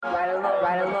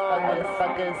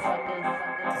motherfuckers.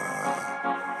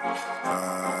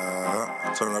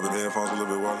 Turn up the headphones a little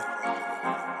bit, Wally.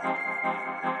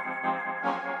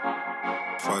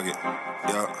 Fuck it,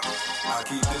 yeah. I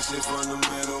keep this shit from the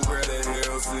middle, grab that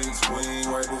L6 wing.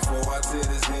 Right before I tear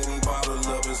this Henny bottle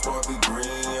up and spark the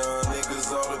green. Young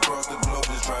niggas all across the globe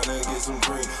just tryna get some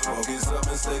green. Focus up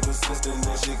and stay persistent,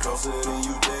 this shit closer than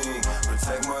you think.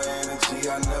 Protect my energy,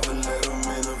 I never let them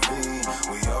intervene.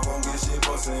 We all gon' get shit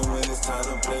bustin' when it's time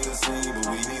to play the scene. But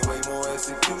we need way more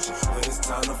execution when it's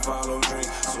time to follow dreams.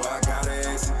 So I gotta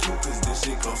execute, cause this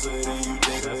shit closer than you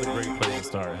think. That's a great place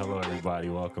to start. Hello, everybody.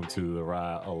 Welcome to the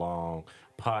Ride Along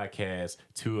Podcast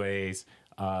 2A's.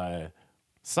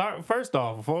 Sorry, first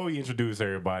off, before we introduce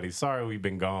everybody, sorry we've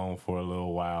been gone for a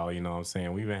little while. You know what I'm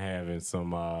saying? We've been having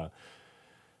some.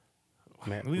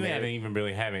 We haven't even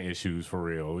really having issues for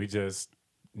real. We just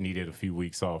needed a few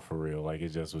weeks off for real. Like, it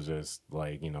just was just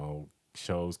like, you know,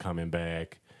 shows coming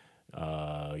back.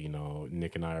 You know,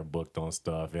 Nick and I are booked on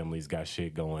stuff. Emily's got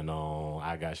shit going on.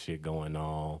 I got shit going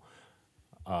on.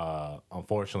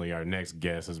 Unfortunately, our next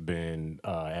guest has been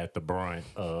at the brunt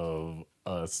of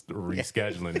us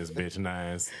rescheduling this bitch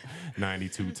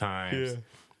 92 times. Yeah.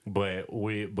 But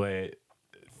we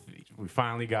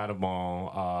finally got him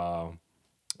on.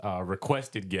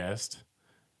 Requested guest.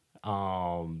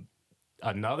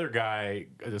 Another guy,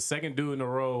 the second dude in a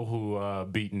row who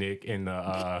beat Nick in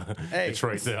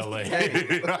Detroit to LA.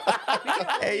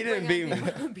 Hey, he didn't beat me.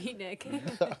 Beat Nick.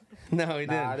 No, he didn't.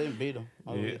 Nah, I didn't beat him.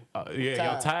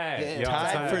 Y'all tied. Yeah,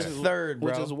 Y'all tied for third, bro.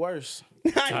 Which is worse.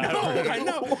 I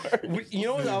know. You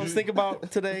know what I was thinking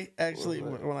about today, actually,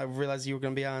 when I realized you were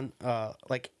going to be on?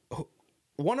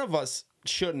 One of us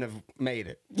shouldn't have made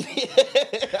it.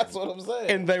 That's what I'm saying.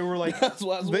 And they were like, that's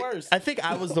what's worse. I think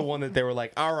I was the one that they were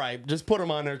like, all right, just put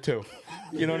him on there too.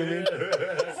 You know what I mean?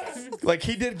 Like,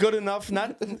 he did good enough. He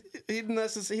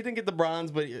didn't get the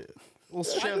bronze, but we'll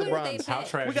share the bronze. How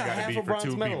trash We got you gotta half be a for bronze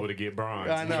two medal. people to get bronze?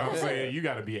 I know. You know what I'm saying? You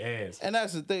gotta be ass. And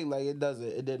that's the thing. Like, it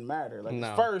didn't matter. Like,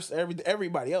 No. first,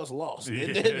 everybody else lost.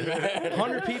 It didn't matter.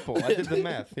 100 people. I did the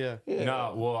math. Yeah.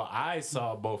 No, well, I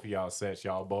saw both of y'all sets.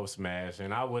 Y'all both smashed,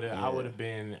 and I would have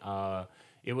been.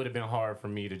 It would have been hard for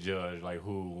me to judge like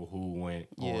who went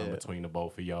on between the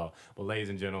both of y'all. But ladies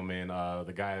and gentlemen,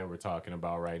 the guy that we're talking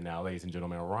about right now, ladies and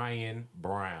gentlemen, Ryan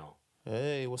Brown.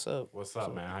 Hey, what's up? What's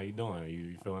up, man? How you doing?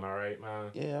 You feeling all right, man?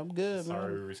 Yeah, I'm good,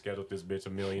 Sorry man. we rescheduled this bitch a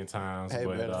million times, Hey,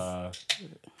 but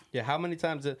Yeah, how many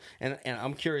times and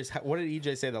I'm curious, what did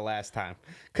EJ say the last time?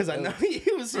 Because I know he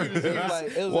was It was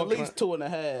at least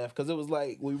 2.5 because it was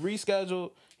like we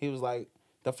rescheduled. He was like,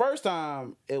 the first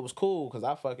time it was cool because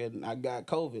I got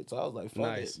COVID, so I was like, fuck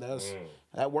Nice. it,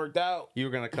 that worked out. You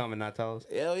were gonna come and not tell us.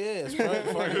 Hell yeah, it's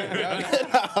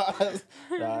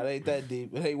nah, it ain't that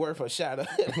deep. It ain't worth a shot of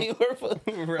it. Ain't worth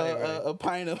a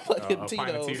pint of fucking Tito's. a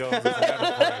pint of Tito's is never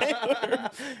I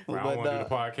don't want to do the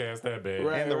podcast that bad.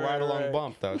 Right. And the ride along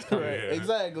bump though. It's coming. Right. Yeah.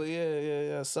 Exactly.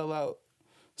 Yeah. Sell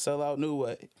out new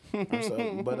way. Or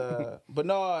something. But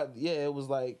no, yeah, it was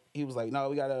like he was like, no,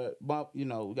 we gotta bump, we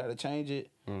gotta change it.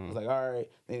 I was like, all right.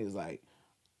 Then he was like,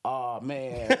 oh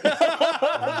man.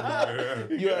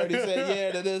 You already said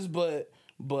yeah to this, but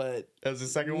That was the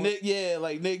second one?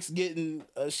 Nick's getting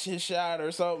a shit shot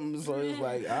or something. So it was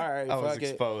like, all right, I was fuck it.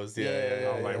 exposed. Yeah.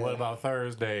 I was like, what about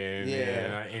Thursday?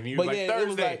 And he was But like, yeah, it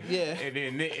was Thursday. like, yeah. And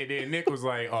then Nick was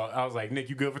like, I was like, Nick,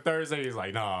 you good for Thursday? He's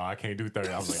like, nah, I can't do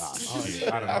Thursday. I was like, oh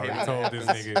shit, I done already told this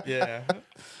nigga. Yeah.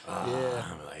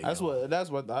 Yeah, like, that's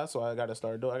why I gotta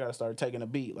start doing. I gotta start taking a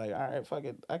beat. Like, all right, fuck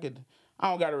it, I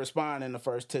don't gotta respond in the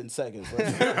first 10 seconds. Cause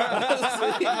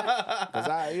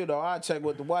I check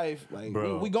with the wife. Like,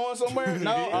 we going somewhere?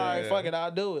 No, all right, fuck it,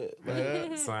 I'll do it.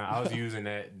 Like, son, I was using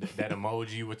that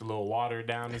emoji with the little water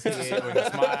down his head with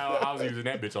a smile. I was using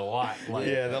that bitch a lot. Like,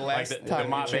 Yeah, the last like the time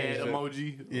my we bad changed it.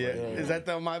 emoji. Yeah. Is that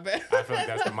the my bad? I feel like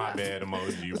that's the my bad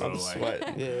emoji, bro. Sweat.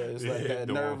 Like, yeah, it's like that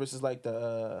the nervous. It's like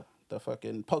the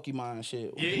fucking Pokemon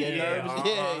shit. Yeah, nervous.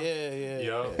 Yeah.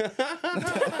 yo.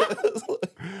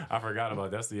 I forgot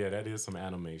about that. That is some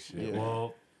anime shit. Yeah.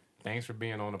 Well, thanks for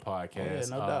being on the podcast.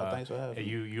 Yeah, no doubt. Thanks for having me.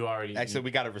 You already Actually,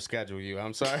 we got to reschedule you.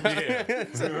 I'm sorry.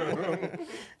 Yeah.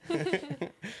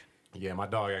 Yeah, my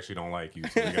dog actually don't like you,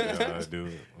 so we gotta do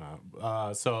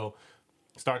it. So,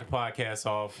 start the podcast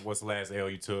off. What's the last L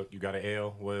you took? You got an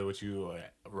L? What you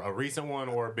a recent one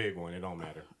or a big one? It don't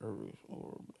matter.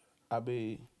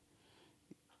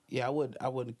 Yeah, I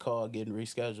wouldn't call getting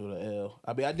rescheduled a L.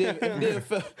 I mean,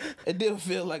 it did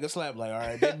feel like a slap. Like, all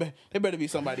right, they better be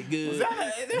somebody good.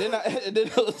 Then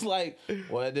it was like,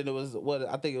 well, then it was what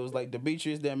I think it was like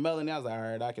Demetrius, then Melanie. I was like, all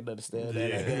right, I can understand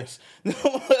that. I guess.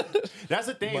 That's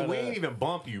the thing. We didn't even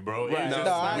bump you, bro. Right.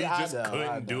 We just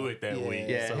couldn't do it that week.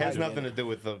 Yeah, So it has nothing to do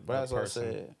with the That's what I person.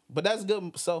 said. But that's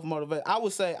good self motivation. I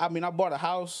would say. I mean, I bought a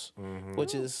house,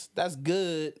 which that's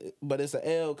good, but it's an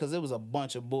L because it was a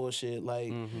bunch of bullshit.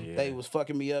 Like they was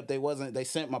fucking me up. They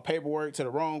sent my paperwork to the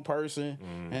wrong person,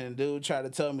 and the dude tried to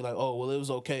tell me like, oh well, it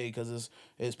was okay because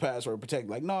it's password protected.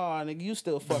 Like, nah, nigga, you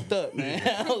still fucked up, man.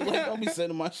 I was like, don't be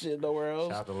sending my shit nowhere else.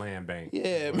 Shout out to Land Bank.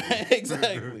 Yeah, man,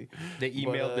 exactly. They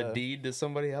emailed the deed to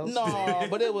somebody else. No,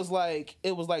 but it was like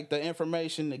the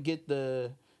information to get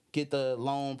the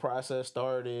loan process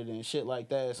started and shit like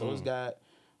that. So it's got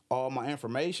all my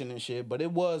information and shit. But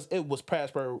it was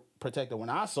password protected when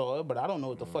I saw it. But I don't know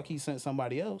what the fuck he sent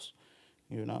somebody else.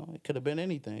 You know, it could have been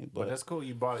anything. But that's cool.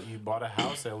 You bought a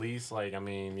house at least. Like, I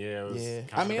mean, yeah. It was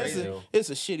I mean, crazy. it's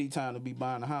a shitty time to be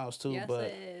buying a house too. Yes, but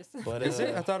it is. But Is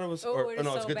it? I thought it was. Oh, it is no,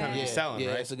 it's a so good time to be bad. selling,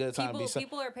 yeah, right? it's a good time to be selling.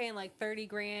 People are paying like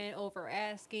 $30,000 over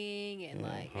asking, and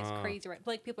like it's crazy. Right?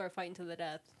 Like people are fighting to the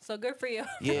death. So good for you.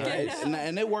 Yeah,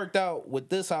 and it worked out with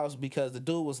this house because the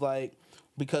dude was like,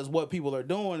 because what people are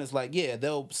doing is like, yeah,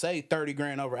 they'll say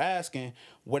 $30,000 over asking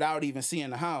without even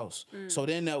seeing the house. So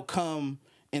then they'll come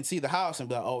and see the house and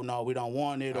be like, oh no, we don't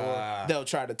want it, or they'll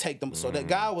try to take them. So that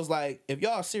guy was like, if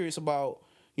y'all serious about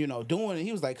doing it,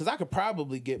 he was like, because I could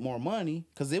probably get more money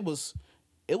because it was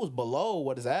below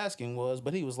what his asking was,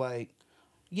 but he was like,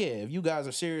 yeah, if you guys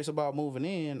are serious about moving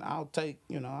in, I'll take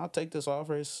this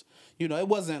offer. It's, it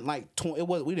wasn't like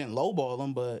we didn't lowball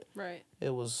him, but Right.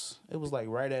 it was like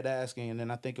right at asking, and then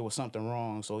I think it was something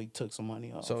wrong, so he took some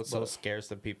money off. So it's so scarce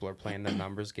that people are playing the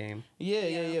numbers game.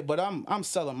 Yeah. But I'm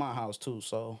selling my house too,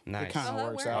 so Nice. it kind of Oh, that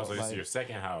works works. out. So this is like- your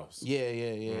second house. yeah.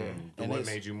 And what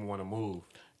made you want to move?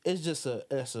 It's just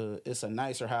it's a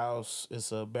nicer house.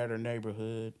 It's a better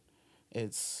neighborhood. He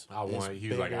was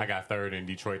like, I got third in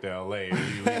Detroit to LA.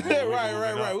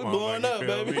 right. We blowing up,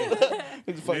 baby.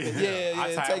 It's fucking,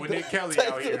 I tied with Nick Kelly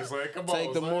out here. It's like, come on.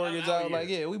 Take the son, mortgage I'm out. here. Like,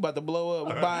 yeah, we about to blow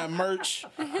up. We buying merch.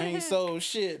 Ain't sold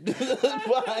shit. You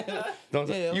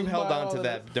held on to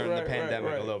that during the Right,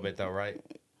 pandemic right. a little bit, though, right?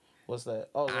 What's that?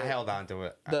 Oh, I held on to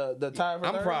it. the tie for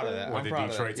I'm third proud of grade? that. What, I'm the proud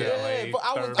Detroit of to that. Yeah, LA but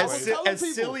I was- third I place? was telling As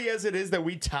people. silly as it is that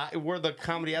we're the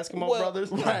Comedy Eskimo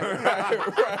brothers. Right.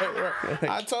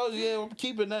 I told you, yeah, I'm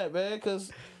keeping that, man,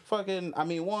 because fucking, I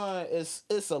mean, one, it's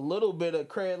a little bit of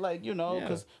cred, like,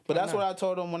 because, but that's what I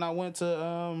told him when I went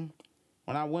to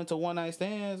One Night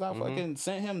Stands. I fucking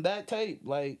sent him that tape,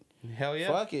 like, Hell yeah.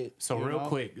 fuck it. So real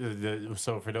quick,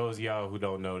 so for those of y'all who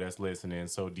don't know that's listening,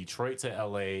 so Detroit to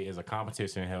LA is a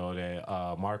competition held at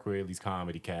Mark Ridley's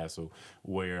Comedy Castle,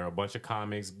 where a bunch of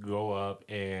comics go up,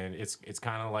 and it's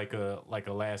kind of like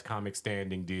a last comic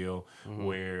standing deal,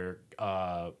 where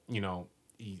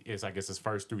it's I guess it's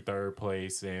first through third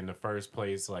place, and the first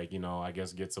place I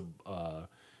guess gets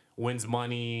wins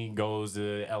money, goes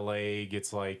to LA,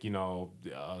 gets a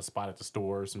spot at the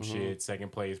store or some shit.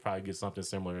 Second place probably gets something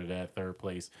similar to that. Third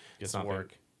place gets some something.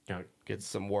 work. Get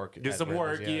some work. Get at some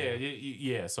work, Ridley's,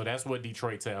 yeah. So that's what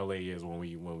Detroit to LA is when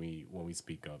we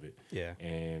speak of it. Yeah.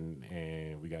 And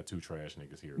we got two trash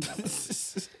niggas here.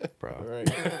 bro. Right.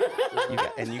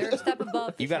 They're a step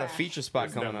above. You got a trash. feature spot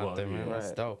There's coming never out there, man. luck, That's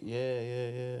Right. dope.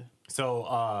 Yeah.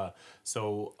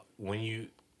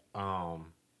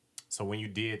 So when you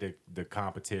did the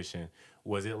competition,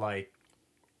 was it like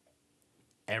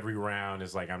every round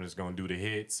is like I'm just gonna do the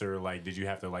hits, or like did you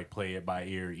have to like play it by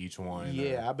ear each one?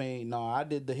 Yeah, I mean, no, I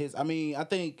did the hits. I mean, I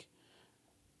think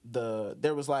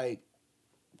there was like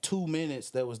 2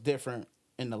 minutes that was different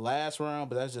in the last round,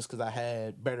 but that's just because I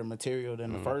had better material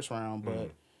than the first round.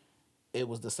 But it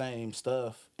was the same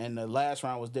stuff, and the last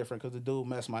round was different because the dude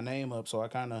messed my name up, so I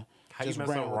kind of How you just mess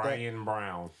ran up with that. Ryan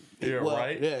Brown? Yeah, Well,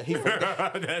 right? Yeah,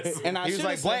 That's, and I He was should've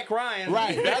like said- Black Ryan.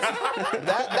 Right,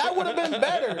 that would have been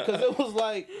better because it was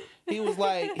like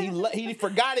he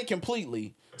forgot it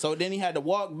completely. So then he had to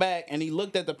walk back and he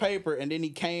looked at the paper and then he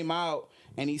came out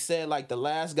and he said like the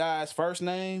last guy's first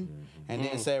name and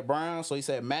then said Brown. So he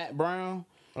said Matt Brown.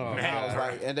 And I was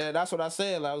like, and then that's what I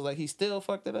said. I was like, he still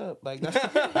fucked it up. Like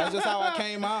that's just how I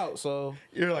came out. So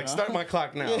You're like, start my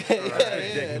clock now.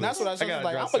 yeah. And that's what I said. I was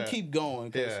like, I'm address gonna that. keep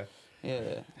going. 'Cause, Yeah.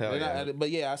 Yeah. Hell yeah. But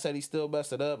yeah, I said he still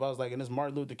messed it up. I was like, and it's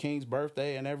Martin Luther King's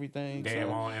birthday and everything. damn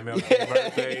so. on MLK's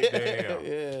birthday. Damn.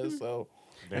 Yeah. So.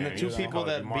 And the Damn, two you people called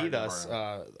that you Martin beat us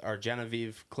Brown. are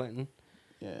Genevieve Clinton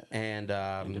and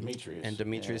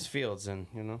Demetrius Fields, and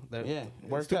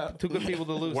worked out. Two good people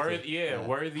to lose.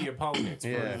 Worthy opponents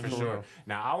for sure. real.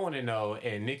 Now I want to know,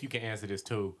 and Nick, you can answer this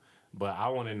too, but I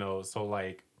want to know. So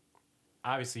like,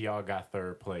 obviously y'all got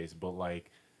third place, but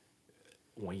like,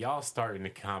 when y'all starting the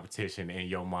competition in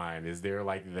your mind, is there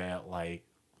like that like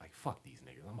fuck these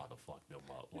niggas, I'm about to fuck them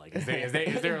up? Like, is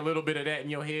there a little bit of that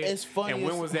in your head? It's funny. And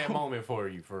when was that moment for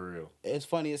you, for real? It's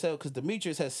funny as hell because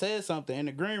Demetrius has said something in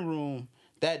the green room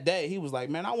that day. He was like,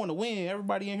 man, I want to win.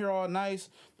 Everybody in here all nice.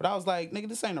 But I was like, nigga,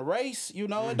 this ain't a race. It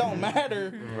don't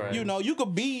matter. Right. You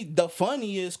could be the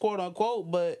funniest, quote unquote,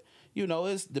 but,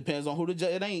 it depends on who the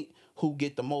judge. It ain't who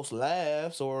get the most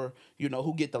laughs or,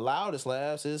 who get the loudest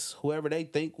laughs. It's whoever they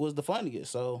think was the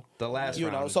funniest. So, The last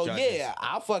round was so judges. yeah,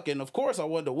 of course I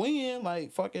wanted to win.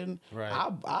 Like, fucking,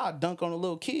 Right. I dunk on a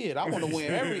little kid. I want to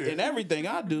win in everything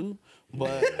I do.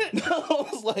 But I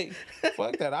was like,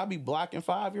 fuck that. I be blocking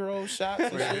 5-year-old shots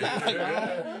and shit. Like,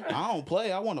 I don't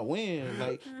play. I want to win.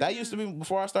 Like, that used to be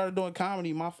before I started doing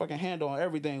comedy. My fucking handle on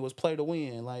everything was play to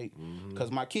win. Like, because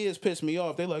my kids pissed me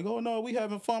off. They like, oh no, we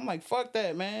having fun. I'm like, fuck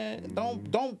that, man.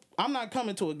 Don't. I'm not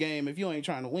coming to a game if you ain't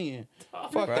trying to win.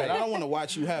 Fuck that. I don't want to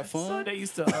watch you have fun. So they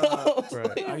used to.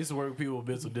 I used to work with people with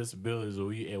mental disabilities.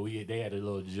 They had a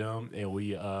little jump, and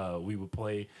we would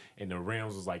play, and the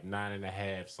rims was like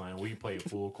 9.5, son. We played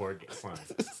full court, son.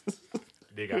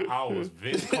 Nigga, I was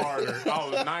Vince Carter. I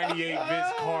was 98 Vince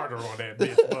Carter on that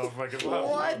bitch, motherfucker.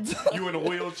 What? You in a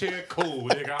wheelchair? Cool,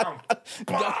 nigga.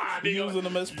 I'm using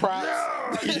them as props.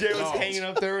 DJ was hanging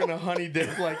up there in a honey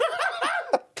dip, like.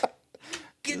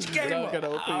 Get your game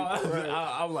up.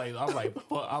 I'm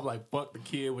like, fuck the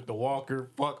kid with the walker.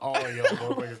 Fuck all of y'all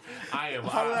motherfuckers.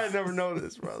 How did I never know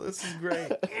this, bro? This is great.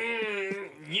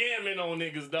 Yamming on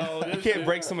niggas, dog. You can't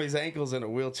break somebody's ankles in a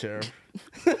wheelchair.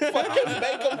 Fucking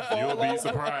make them fall You'll be over.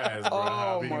 surprised, bro,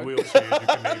 how many wheelchairs you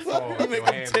can make fall if your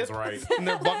hand is right. And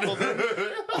they're buckled in.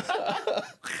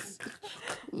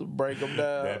 Break them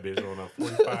down. That bitch on a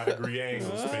 45-degree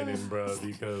angle spinning, bro,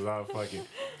 because I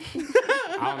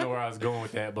don't know where I was going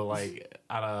with that, but like,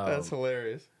 That's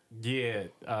hilarious. Yeah,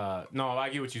 no, I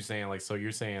get what you're saying. Like, so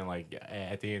you're saying like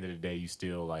at the end of the day, you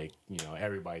still like,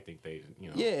 everybody think they,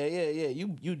 Yeah.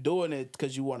 You doing it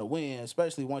because you want to win,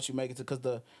 especially once you make it to,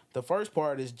 because the first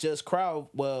part is just crowd.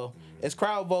 Well, it's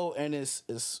crowd vote, and it's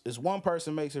one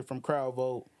person makes it from crowd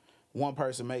vote, one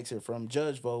person makes it from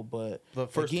judge vote. But The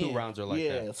first two rounds are like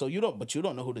that. Yeah, so you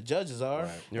don't know who the judges are,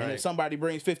 and Right. if somebody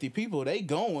brings 50 people, they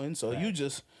going. So you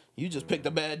just picked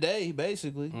a bad day,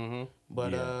 basically.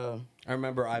 But I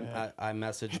remember I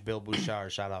messaged Bill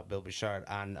Bouchard, shout out Bill Bouchard,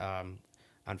 on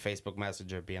Facebook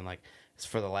Messenger, being like, it's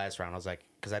for the last round. I was like,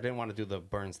 because I didn't want to do the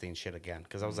Bernstein shit again,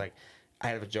 because I was like, I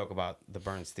had a joke about the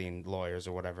Bernstein lawyers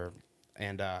or whatever,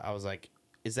 and I was like,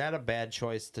 is that a bad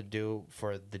choice to do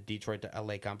for the Detroit to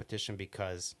LA competition,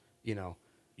 because you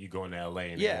going to LA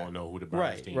and they won't know who the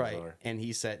Bernsteins are. And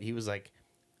he was like,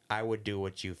 I would do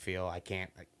what you feel. I can't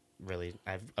really,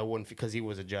 I wouldn't, because he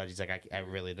was a judge. He's like, I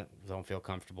really don't feel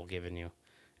comfortable giving you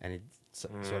any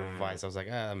sort of advice. I was like,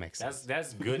 that makes sense.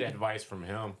 That's good advice from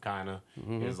him, kind of.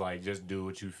 It's like, just do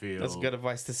what you feel. That's good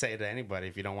advice to say to anybody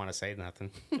if you don't want to say nothing.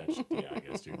 Yeah, I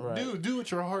guess you Right. do what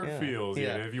your heart feels.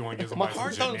 Yeah. If you want to get My somebody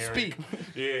heart some don't generic. speak.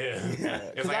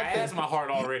 Yeah. It's like, I asked my heart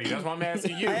already. That's why I'm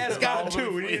asking you. I asked God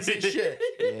too. He didn't say shit.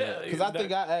 because I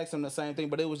think I asked him the same thing,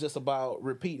 but it was just about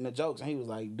repeating the jokes, and he was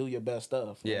like, do your best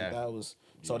stuff. Yeah.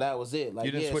 Like, that was it. Like,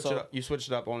 You didn't switch it up. You switched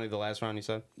it up only the last round, you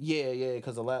said? Yeah,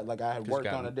 because I had worked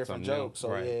on a different something new. joke, so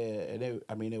Right.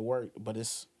 and it worked, but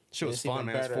it's Shit was it's fun, even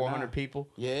man. It's better 400 now. people.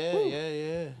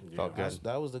 Yeah. Felt good.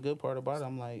 That was the good part about it.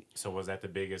 I'm like, So was that the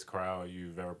biggest crowd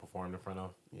you've ever performed in front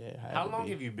of? yeah. How long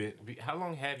have you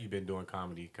been doing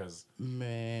comedy? Because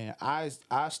Man, I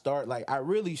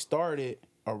really started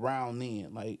around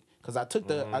then, like, because I took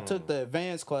the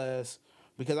advanced class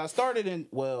because I started in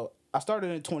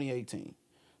 2018,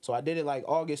 so I did it like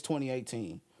August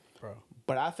 2018, Bro.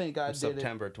 but I think I did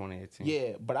September 2018.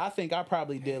 Yeah, but I think I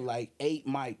probably did like 8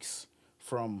 mics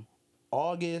from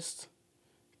August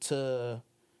to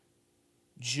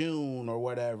June or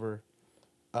whatever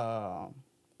of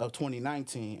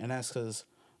 2019, and that's because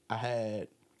I had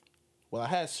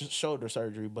shoulder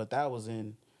surgery, but that was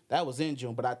in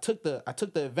June. But I took the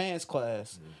advanced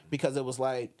class because it was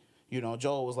like,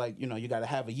 Joel was like, you got to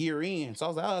have a year in. So I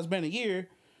was like, oh, it's been a year.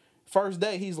 First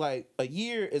day, he's like, a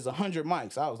year is 100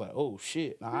 mics. I was like, oh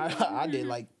shit. Now, I did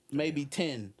like maybe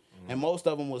 10, and most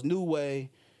of them was New Way,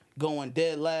 going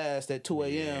dead last at 2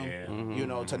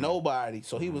 a.m. To nobody.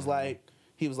 So he was like,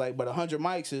 but 100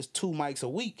 mics is 2 mics a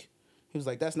week. He was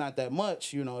like, that's not that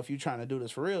much, if you're trying to do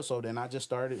this for real. So then I just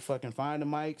started fucking finding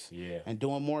mics and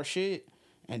doing more shit.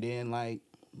 and then like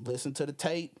listen to the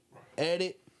tape,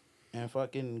 edit, and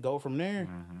fucking go from there.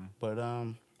 But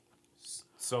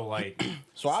So like,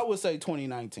 so I would say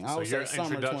 2019. I so would your say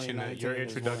summer introduction, 2019. your was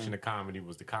introduction when- to comedy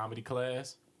was the comedy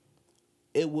class.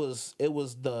 It was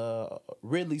the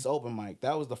Ridley's open mic.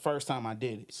 That was the first time I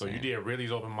did it. So you did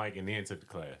Ridley's open mic and then took the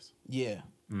class. Yeah.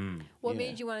 What Yeah.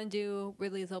 made you want to do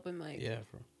Ridley's open mic? Yeah,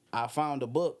 bro. I found a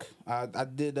book. I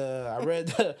read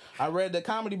the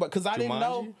comedy book because I didn't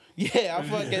know. Yeah, I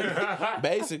fucking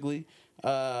basically.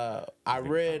 I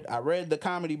read the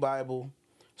comedy Bible,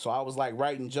 so I was like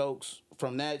writing jokes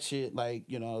from that shit. Like,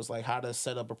 you know, it's like how to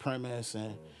set up a premise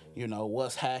and you know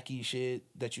what's hacky shit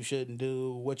that you shouldn't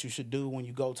do, what you should do when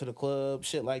you go to the club,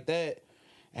 shit like that.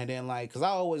 And then like, cause I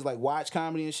always like watch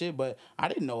comedy and shit, but I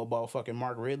didn't know about fucking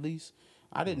Mark Ridley's.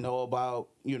 I didn't know about,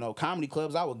 you know, comedy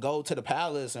clubs. I would go to the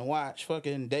Palace and watch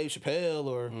fucking Dave Chappelle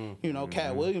or, you know,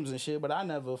 Cat Williams and shit, but I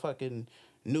never fucking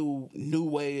knew New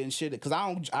Way and shit. Cause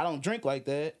I don't drink like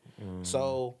that.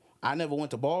 So I never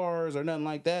went to bars or nothing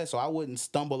like that. So I wouldn't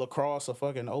stumble across a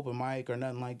fucking open mic or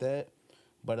nothing like that.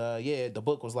 But yeah, the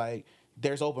book was like,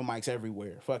 there's open mics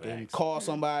everywhere. Fucking Thanks. call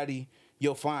somebody,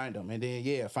 you'll find them. And then,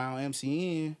 yeah, found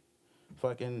MCN.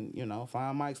 Fucking, you know,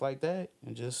 find mics like that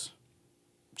and just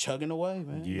chugging away,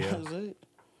 man. Yeah.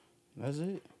 That's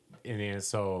it. And then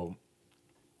so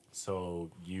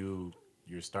you're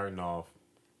starting off,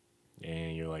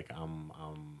 and you're like,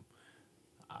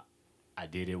 I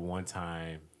did it one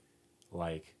time.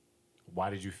 Like, why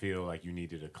did you feel like you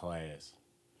needed a class?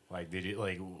 Like, did it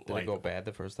like Did it go bad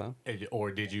the first time?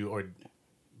 or did you, or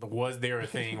was there a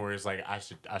thing where it's like I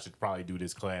should probably do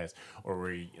this class, or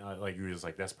were you, like you were just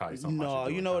like that's probably something? I No, should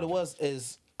do you in know what it college? was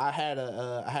is I had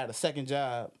a second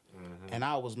job, and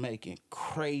I was making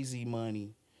crazy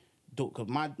money. Cause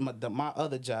my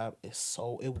other job is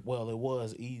it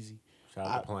was easy. Shout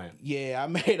out to Plant. Yeah,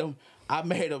 I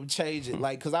made them change it.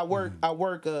 Like, cause I work,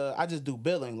 I just do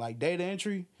billing, like data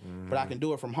entry, but I can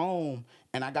do it from home.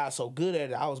 And I got so good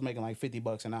at it, I was making like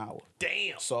 $50 an hour.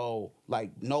 Damn. So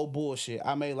like, no bullshit.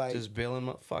 I made like Just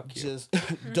billing, fuck you. just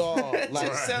dog. Like,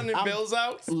 Just sending I'm- bills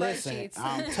out. Listen,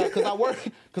 Spreadsheets.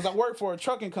 cause I work for a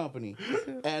trucking company,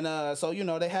 and so you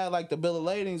know they had like the bill of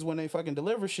ladings when they fucking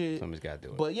deliver shit. Somebody's got to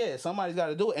do it. But yeah, somebody's got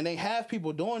to do it, and they have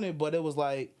people doing it, but it was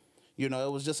like, you know,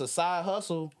 it was just a side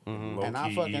hustle, and I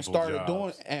Low-key fucking evil started jobs. doing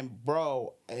it, and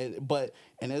bro,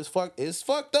 it's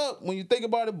fucked up when you think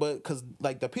about it, but cause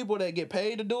like the people that get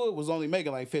paid to do it was only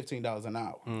making like $15 an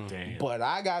hour, Damn. but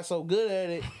I got so good at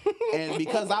it, and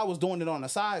because I was doing it on the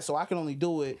side, so I can only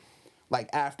do it like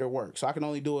after work, so I can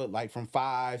only do it like from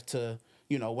 5 to,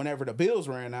 you know, whenever the bills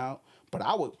ran out. But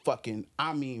I would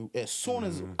as soon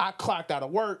as I clocked out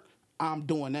of work, I'm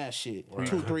doing that shit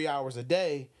 2-3 hours a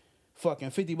day, fucking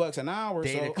 $50 an hour.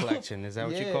 Data so, collection, is that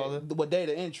what you call it? What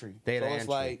data entry? Data so it's entry,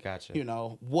 like, gotcha. you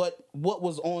know, what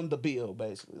was on the bill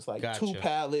basically. It's like 2 Gotcha.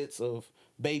 pallets of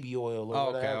baby oil or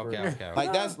Oh, okay, whatever. okay.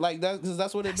 Like that's because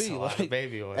that's what it be. a lot of Like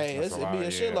baby oil. Hey, That's it a be lot, a yeah.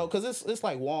 shitload because it's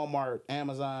like Walmart,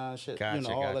 Amazon, shit, Gotcha, you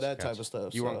know, all of that type gotcha. of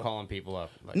stuff. You so. weren't calling people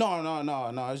up. Like,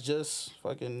 No. It's just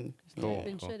fucking. Cool.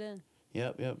 Been shit in.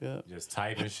 Yep. Just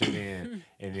typing shit in,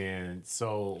 and then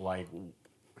so like,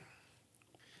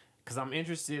 because I'm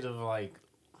interested of like,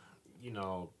 you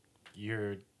know,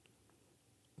 you're,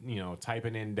 you know,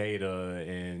 typing in data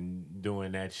and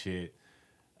doing that shit.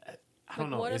 I don't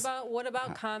know. What it's-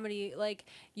 about comedy? Like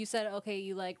you said, okay,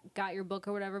 you like got your book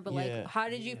or whatever, but Yeah. like, how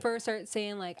did you first start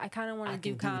saying like, I kind of want I to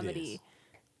do can do comedy?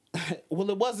 Well,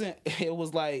 it wasn't. It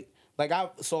was like I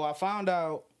found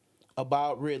out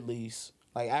about Ridley's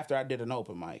like after I did an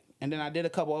open mic, and then I did a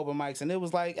couple open mics, and it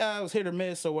was like it was hit or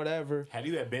miss or whatever. Have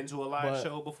you been to a live But-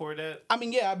 show before that? I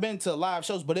mean, yeah, I've been to live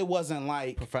shows, but it wasn't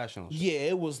like Professionals. Yeah,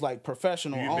 it was like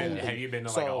professional only. Have you been to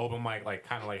So, like an open mic, like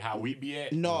kind of like how we be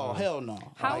at? No, hell no.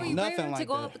 How like, are you nothing brave to like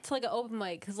go that. up to like an open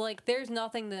mic? Because like, there's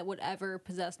nothing that would ever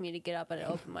possess me to get up at an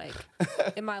open mic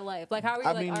in my life. Like, how are you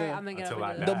I like, mean, all right, the- I'm gonna get Until up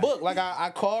I and do The die. that. book, like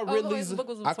I called Oh, wait, Ridley's. the book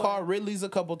was I before. called Ridley's a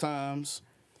couple times,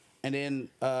 and then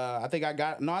I think I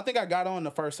got on the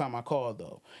first time I called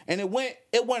though, and it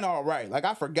went all right. Like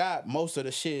I forgot most of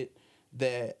the shit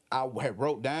that I had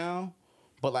wrote down,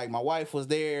 but like my wife was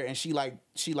there and she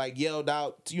yelled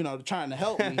out, you know, trying to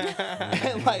help me,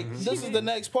 and like this is the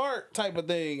next part type of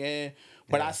thing, and.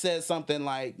 But I said something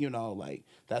like, you know, like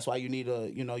that's why you need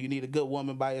a good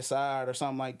woman by your side or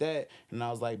something like that. And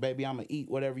I was like, baby, I'm gonna eat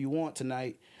whatever you want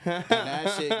tonight. And that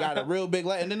shit got a real big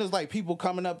laugh. And then there's like people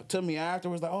coming up to me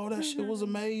afterwards like, oh, that shit was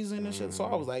amazing and shit. So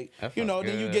I was like, That you know, felt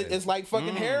then you good. get it's like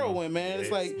fucking heroin, man. It's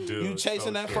It's- like dude, you chasing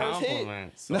so that true. first hit.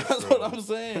 Compliments. So That's true. what I'm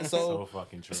saying. So So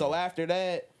fucking true. so after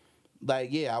that,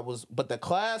 like yeah, but the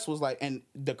class was like, and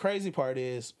the crazy part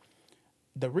is,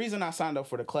 the reason I signed up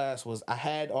for the class was I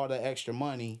had all the extra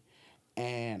money,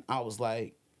 and I was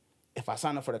like, if I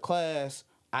sign up for the class,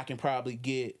 I can probably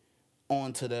get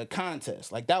onto the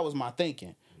contest. Like, that was my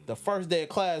thinking. The first day of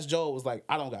class, Joel was like,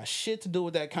 I don't got shit to do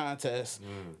with that contest.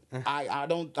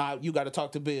 You got to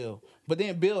talk to Bill. But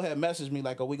then Bill had messaged me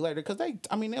like a week later, because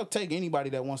they'll take anybody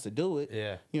that wants to do it.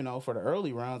 Yeah. You know, for the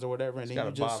early rounds or whatever. And then Gotta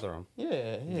you just bother him.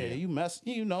 Yeah.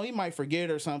 He might forget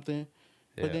or something.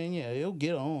 Yeah. But then he'll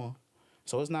get on.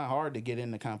 So it's not hard to get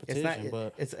in the competition.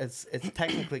 But It's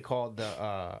technically called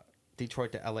the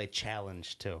Detroit to LA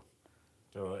Challenge too.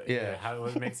 So, Yeah.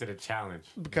 what makes it a challenge?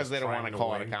 Because they don't want to Trying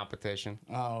call it a win? competition.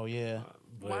 oh yeah.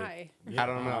 But- Why? Yeah, I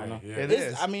don't know. Yeah. It It's,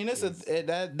 is. I mean,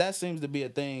 that seems to be a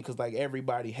thing because like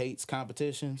everybody hates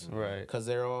competitions, Right. Because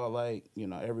they're all like,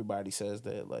 everybody says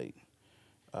that like,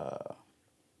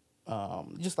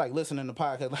 just like listening to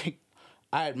podcast. Like,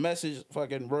 I had messaged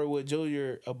fucking Roy Wood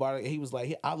Jr. about it. He was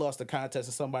like, I lost a contest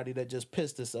to somebody that just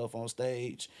pissed himself on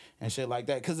stage and shit like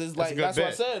that. Because it's like, a good that's what I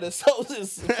bit. said. It's so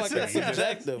it's fucking You just-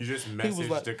 subjective. You just He message was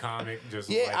like, the comic. Just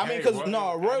Yeah, like, I mean, hey, 'cause, what- no,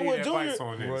 I Roy need Wood advice Jr.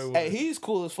 on this. Roy Wood- Hey, he's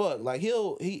cool as fuck. Like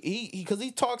because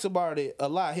he talks about it a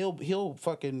lot. He'll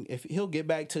fucking if he'll get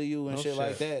back to you and shit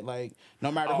like that. Like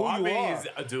no matter who I you mean,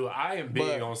 are. dude, I am big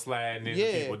But- on sliding into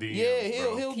Yeah, people DMs. yeah,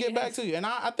 bro. he'll get back to you, and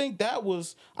I think that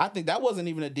wasn't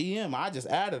even a DM. I just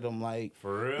added him, like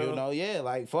For real?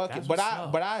 like fuck That's it. But what's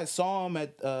up. I saw him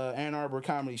at Ann Arbor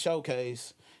Comedy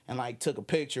Showcase and like took a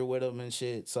picture with him and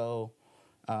shit. So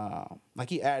like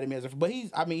he added me but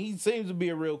he seems to be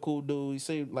a real cool dude. He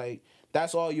seems like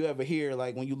that's all you ever hear.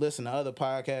 Like when you listen to other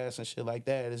podcasts and shit like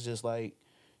that, it's just like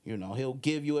he'll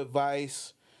give you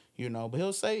advice, but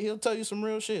he'll tell you some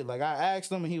real shit. Like I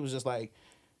asked him and he was just like,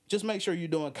 just make sure you're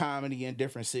doing comedy in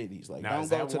different cities. Like, Now, don't is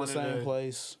go that to the one of same the-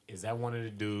 place. Is that one of the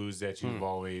dudes that you've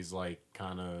always like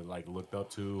kind of like looked up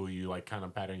to? Or you like kind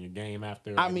of pattern your game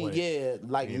after? I Like, mean, what- yeah,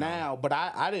 like you know? now, but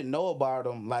I didn't know about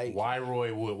him. Like, Why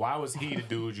Roy Wood? Why was he the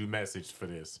dude you messaged for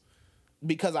this?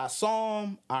 because I saw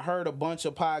him, I heard a bunch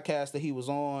of podcasts that he was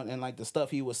on, and like the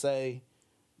stuff he would say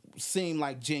seemed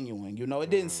like genuine. It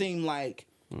didn't seem like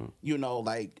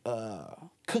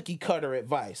cookie cutter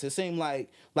advice. It seemed like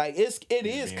it is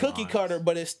being cookie honest. cutter,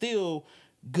 but it's still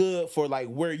good for like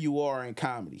where you are in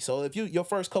comedy. So if your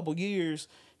first couple years,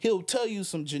 he'll tell you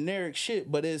some generic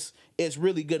shit, but it's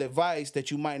really good advice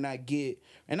that you might not get.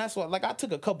 And that's why, like, I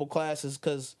took a couple classes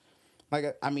because,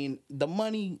 like, I mean, the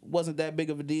money wasn't that big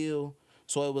of a deal,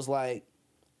 so it was like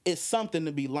it's something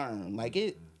to be learned. Like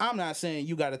I'm not saying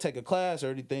you got to take a class or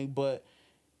anything, but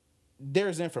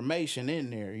there's information in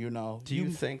there, Do you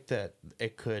think that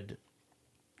it could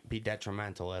be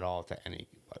detrimental at all to anybody?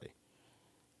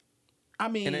 I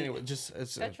mean, And anyway, just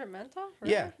it's Detrimental?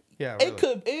 Really? yeah. it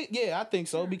could. Yeah, I think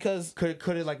so because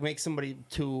Could it like make somebody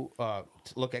to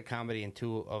look at comedy in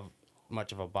too of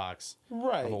much of a box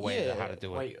right, of a way yeah, to how to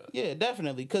do it? Like, yeah,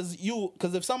 definitely. Because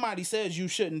if somebody says you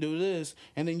shouldn't do this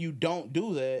and then you don't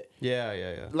do that,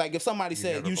 Yeah. like if somebody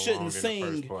said never you shouldn't belonged in the sing,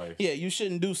 first place. yeah, you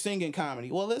shouldn't do singing comedy.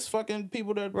 Well, it's fucking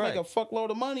people that Right. make a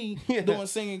fuckload of money Yeah. doing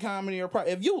singing comedy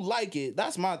if you like it,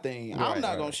 that's my thing. I'm Right, not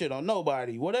right. gonna shit on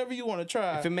nobody. Whatever you want to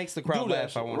try. If it makes the crowd do that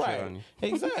laugh, I shit. won't shit Right. on you.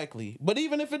 Exactly. But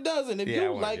even if it doesn't, if Yeah, I you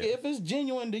won't, like yeah. it, if it's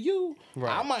genuine to you,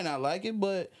 Right. I might not like it,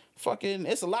 but fucking,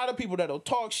 it's a lot of people that'll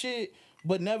talk shit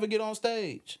but never get on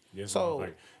stage. This So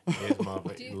motherfucker- this motherfucker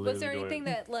Was there literally anything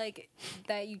doing-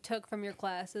 that you took from your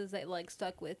classes that like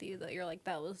stuck with you that you're like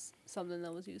that was something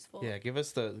that was useful? Yeah, give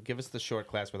us the short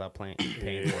class without paying for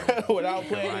it. without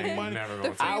playing I any ain't money. never The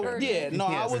gonna free take that. version. Yeah, no,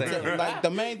 I Yes, would thank say, you. like the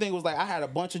main thing was like I had a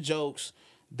bunch of jokes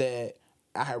that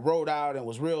I had wrote out and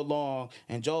was real long,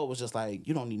 and Joel was just like,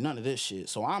 "You don't need none of this shit."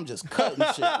 So I'm just cutting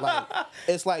shit. Like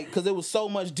it's like because it was so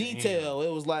much detail. It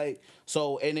was like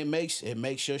so, and it makes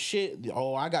your shit.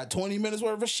 Oh, I got 20 minutes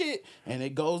worth of shit, and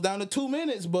it goes down to 2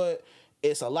 minutes, but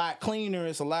it's a lot cleaner.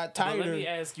 It's a lot But tighter. let me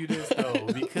ask you this though,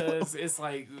 because it's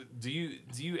like, do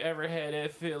you ever had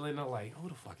that feeling of like, who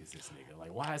the fuck is this nigga?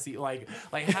 Like, why is he like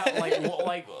how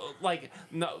like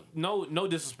no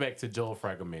disrespect to Joel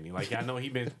Fragomeni. Like, I know he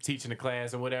been teaching the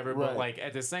class or whatever, but Right. like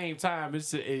at the same time,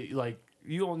 like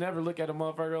you don't never look at a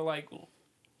motherfucker like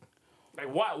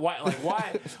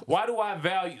why do I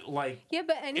value like Yeah,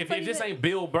 but if anybody this that- ain't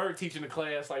Bill Burr teaching the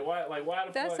class, like why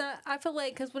the That's fuck? not. I feel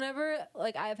like because whenever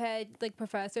like I've had like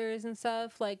professors and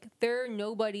stuff, like they're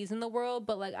nobodies in the world,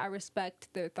 but like I respect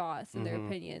their thoughts and their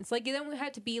opinions. Like you don't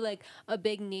have to be like a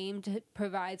big name to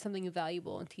provide something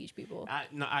valuable and teach people. I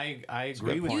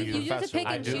agree good with point. you. You just have to pick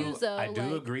I and do, choose, though, I do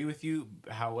like- agree with you.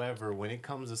 However, when it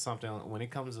comes to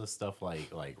stuff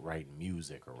like writing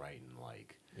music or writing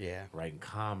like Yeah. writing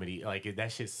comedy. Like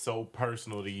that shit's so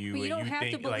personal to you. But you and don't you have to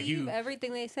think believe like you.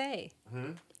 everything they say.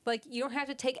 Like you don't have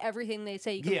to take everything they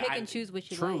say. You can pick and choose what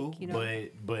you true, like. You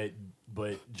know?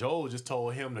 But Joel just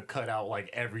told him to cut out like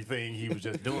everything he was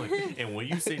just doing. And when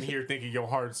you sitting here thinking your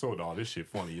heart and soul, oh, this shit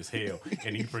funny as hell,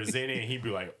 and he present it, and he'd be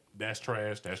like, that's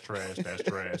trash, that's trash, that's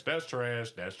trash, that's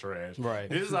trash, that's trash. Right.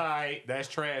 This is alright, that's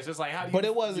trash. It's like how do you? But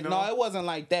it wasn't. You know? No, it wasn't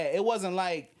like that. It wasn't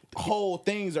like whole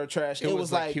things are trash. It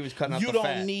was like he was cutting out you the don't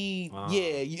fat. need.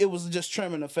 Yeah, it was just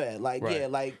trimming the fat. Like Right. yeah,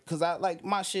 like because I like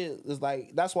my shit is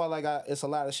like that's why like it's a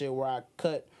lot of shit where I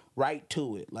cut right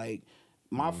to it. Like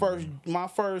my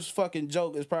first fucking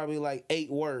joke is probably like 8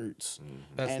 words.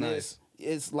 That's and nice.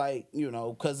 It's like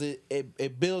because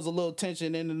it builds a little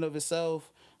tension in and of itself.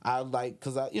 I like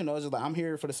because I it's just like I'm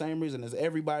here for the same reason as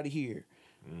everybody here.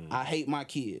 I hate my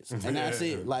kids, and that's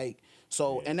it. Like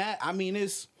so, and that I mean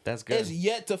That's good. It's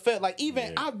yet to fit. Like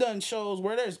even I've done shows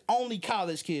where there's only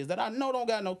college kids that I know don't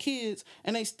got no kids,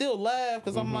 and they still laugh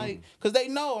because I'm like because they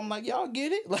know I'm like y'all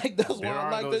get it. Like that's why There I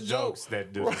are like those the jokes joke.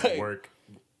 that do work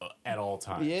at all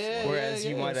times. Yeah. Whereas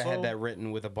you might have had so- that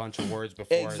written with a bunch of words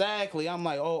before. Exactly. I'm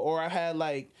like, or I had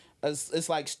like, it's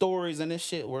like stories and this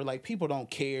shit where like people don't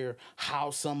care how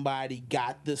somebody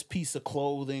got this piece of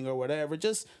clothing or whatever.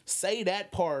 Just say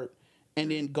that part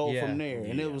and then go Yeah. from there.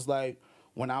 And it was like,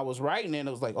 when I was writing it, it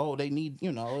was like, oh, they need,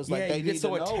 it's like Yeah, they you get need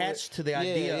so to know attached it. to the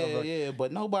idea of yeah,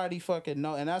 but nobody fucking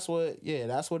know. And that's what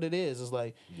it is. It's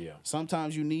like,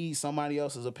 sometimes you need somebody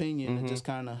else's opinion to just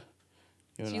kind of,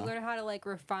 So you learn how to like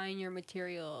refine your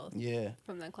material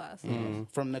from that class.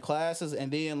 from the classes, and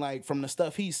then like from the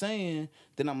stuff he's saying,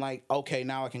 then I'm like, okay,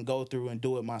 now I can go through and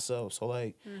do it myself. So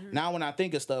like now when I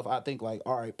think of stuff, I think like,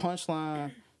 all right,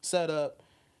 punchline, setup,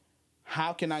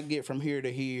 how can I get from here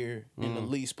to here in the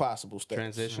least possible steps?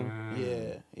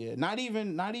 Transition. Yeah. Not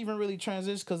even really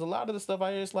transition, because a lot of the stuff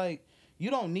I hear is like, you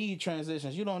don't need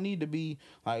transitions. You don't need to be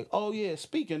like, oh yeah,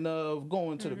 speaking of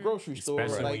going to the grocery store.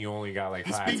 Especially like, when you only got like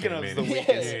 5, Speaking 10 of minutes. the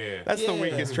weakest, Yeah. that's the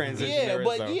weakest transition Yeah, there is,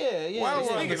 but though. yeah. While we're on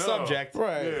Speaking the of, subject,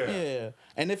 Right. Yeah. Yeah.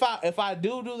 And if I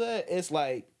do that, it's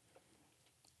like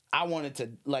I want it to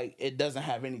like it doesn't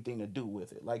have anything to do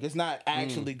with it. Like it's not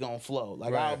actually gonna flow.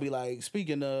 Like Right. I'll be like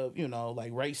speaking of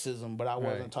like racism, but I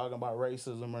wasn't Right. talking about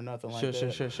racism or nothing like Sure,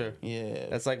 that. sure. Yeah.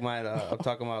 That's like my I'm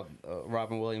talking about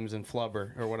Robin Williams and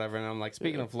Flubber or whatever, and I'm like,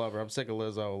 speaking of Flubber, I'm sick of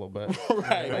Lizzo a little bit.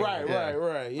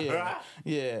 right.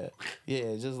 yeah.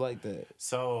 Yeah. Just like that.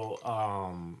 So,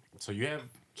 so you have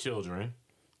children.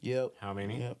 Yep. How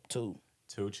many? Yep. 2.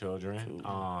 2 children.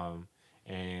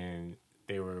 And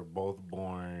they were both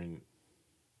born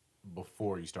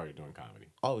before you started doing comedy.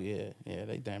 Oh yeah. Yeah.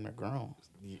 They damn near grown.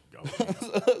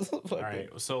 Okay. All right.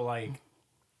 So like,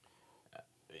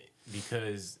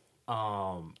 because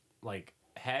like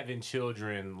having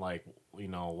children, like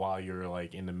while you're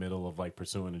like in the middle of like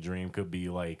pursuing a dream, could be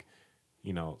like,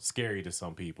 scary to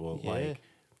some people. Yeah. Like,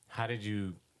 how did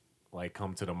you like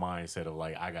come to the mindset of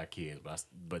like, I got kids,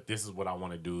 but this is what I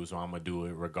want to do, so I'm gonna do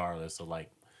it regardless of like,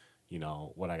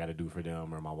 what I got to do for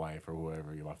them or my wife or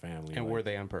whoever, my family. And like, were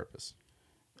they on purpose?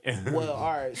 Well,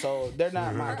 all right, so they're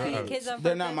not my Are your kids. kids on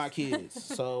They're not purpose? my kids.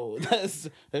 So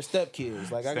they're step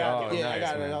kids. Like I got, Oh, I nice,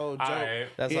 got man. a whole joke. All right.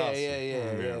 That's yeah,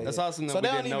 awesome. Yeah. That's awesome that So we they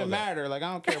don't didn't know even that. matter. Like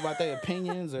I don't care about their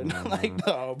opinions or nothing like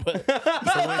no. But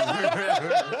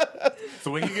So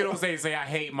when you get on stage, say I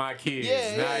hate my kids.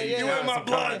 Yeah, now yeah, you yeah. got You in my some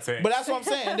blood. context. but that's what I'm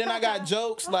saying. And then I got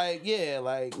jokes like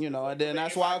and then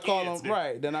that's why I call kids. them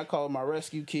right. Then I call them my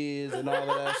rescue kids and all of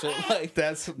that shit. Like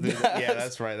That's right.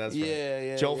 That's right.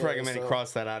 Yeah, Joel yeah, Fregeman so-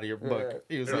 crossed that out of your book. Right.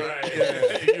 He was like, Right.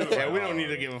 yeah, we don't need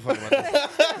to give a fuck about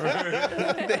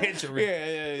that. They ain't your real-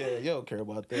 yeah. You don't care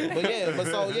about that. But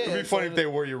so yeah. It'd be funny if they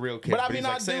were your real kids. But I mean, he's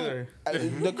I like, say do. they're-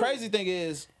 The crazy thing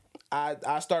is,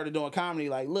 I started doing comedy.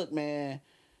 Like, look, man,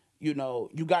 you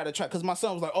got to try. Because my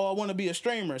son was like, oh, I want to be a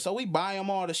streamer. So we buy him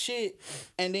all the shit.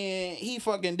 And then he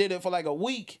fucking did it for like a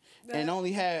week. And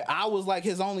I was like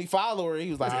his only follower. He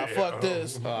was like, fuck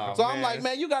this. Oh, So I'm man. like,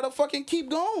 man, you got to fucking keep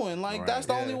going. Like, Right, that's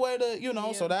the yeah. only way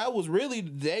to, so that was really,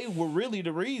 they were really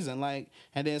the reason. Like,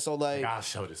 and then so like, I'll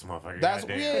show this motherfucker. that's,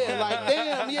 goddamn. like,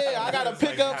 damn, yeah, I got to It's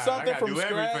pick like, up nah, I something gotta from do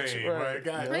scratch. everything,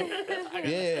 Right. right?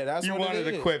 Yeah, that's You what wanted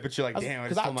it to is. quit, but you're like, damn, I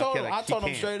just told my kid I told him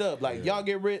can't. straight up, like, y'all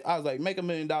get rich. I was like, make $1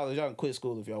 million, y'all can quit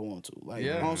school if y'all want to. Like,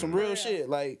 Yeah. on some real shit.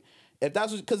 Like, if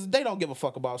that's because they don't give a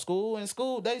fuck about school, and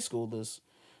they school us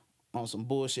on some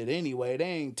bullshit anyway. They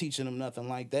ain't teaching them nothing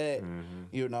like that,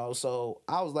 So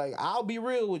I was like, I'll be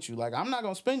real with you. Like, I'm not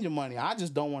gonna spend your money. I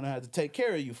just don't want to have to take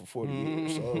care of you for 40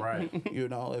 years. So, Right.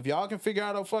 if y'all can figure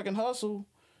out a fucking hustle,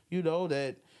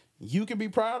 that you can be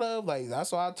proud of. Like,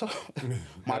 that's what I told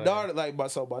my daughter. Like,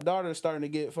 my daughter's starting to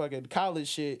get fucking college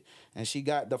shit, and she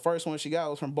got the first one she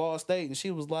got was from Ball State, and she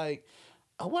was like,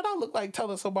 what I look like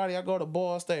telling somebody I go to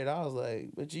Ball State? I was like,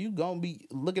 but you gonna be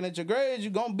looking at your grades, you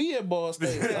gonna be at Ball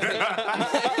State. Like,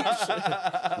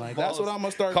 that's what I'm gonna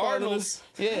start Cardinals.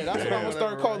 calling. Yeah, that's what I'm gonna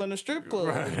start calling the strip club.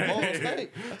 Ball State.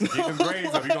 Get them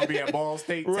grades up. You gonna be at Ball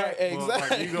State Right, Tech.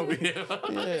 exactly. You gonna be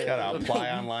Yeah. Gotta apply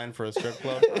online for a strip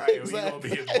club. right. You Exactly.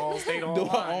 gonna be at Ball State Doing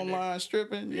online. online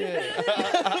stripping. Yeah.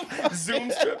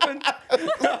 Zoom stripping.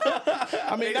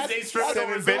 I mean, They stripping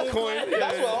over Bitcoin.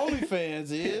 That's what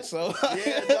OnlyFans is. So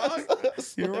Yeah, dog.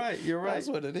 You're right. that's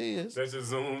what it is. That's just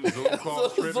Zoom call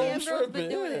stripping. Zoom Cam Girl's been stripping,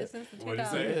 doing yeah. it since the 2000s. What'd you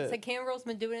say? It's like Cam Girl's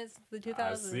been doing it since the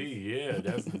 2000s. I see. Yeah,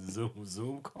 that's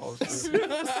Zoom call stripping.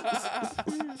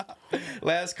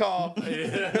 Last call.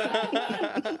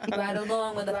 Ride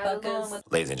along with the fuckers.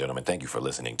 Ladies and gentlemen, thank you for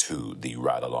listening to the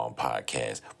Ride Along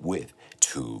podcast with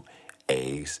 2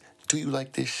 A's. Do you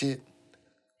like this shit?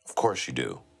 Of course you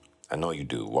do. I know you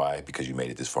do. Why? Because you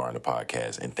made it this far in the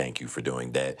podcast, and thank you for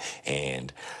doing that.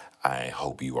 And I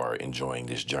hope you are enjoying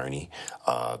this journey,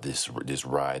 this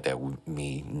ride that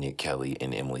me, Nick Kelly,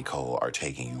 and Emily Cole are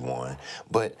taking you on.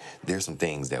 But there's some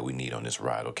things that we need on this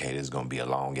ride, okay? This is going to be a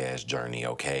long-ass journey,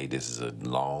 okay? This is a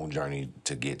long journey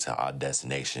to get to our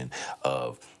destination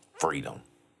of freedom,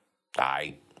 all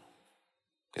right?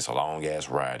 It's a long-ass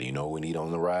ride. You know what we need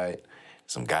on the ride?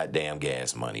 Some goddamn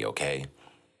gas money, okay?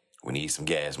 We need some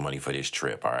gas money for this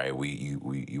trip, all right?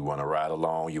 You want to ride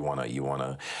along? You want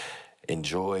to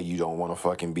enjoy? You don't want to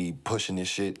fucking be pushing this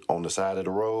shit on the side of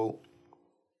the road?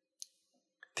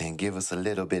 Then give us a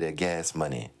little bit of gas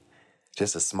money.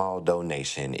 Just a small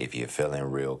donation if you're feeling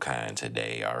real kind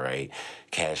today, all right?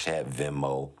 Cash App,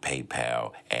 Venmo,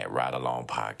 PayPal at Ride Along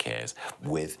Podcast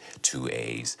with 2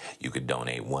 A's. You could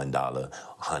donate $1,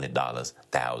 $100,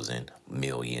 1,000,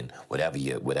 million, whatever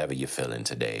you're feeling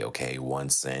today, okay? 1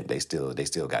 cent. They still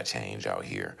got change out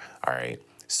here, all right?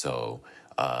 So,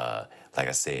 like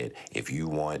I said, if you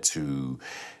want to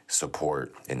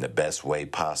support in the best way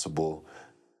possible,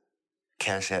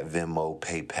 Cash App, Venmo,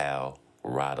 PayPal,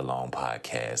 Ride Along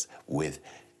Podcast with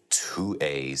 2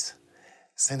 A's.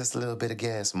 Send us a little bit of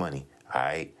gas money. All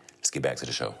right, let's get back to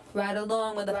the show. Ride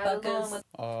along with the fuckers.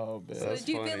 Oh, man. That's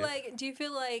Do you funny.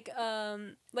 feel like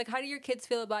how do your kids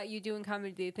feel about you doing comedy?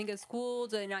 Do you think it's cool?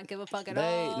 Do they not give a fuck at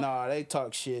all? They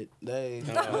talk shit. They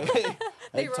They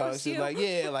talk roast shit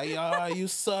you? like, you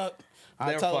suck. I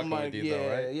They're tell them fucking like, with you, yeah,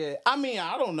 though, right? yeah. I mean,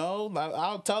 I don't know. Like,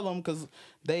 I'll tell them because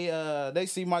they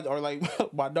see my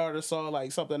my daughter saw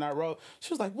like something I wrote.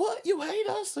 She was like, "What? You hate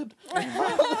us?" And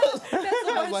That's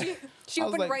the one like- she I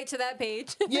was opened like- right to that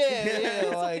page.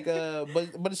 yeah, like,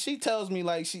 but she tells me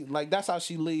like that's how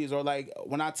she leaves, or like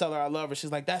when I tell her I love her,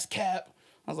 she's like, "That's cap."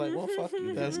 I was like, "Well, fuck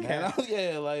you, that's cap."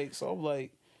 Yeah, like so, I'm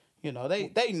like,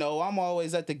 they know I'm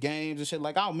always at the games and shit.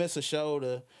 Like I'll miss a show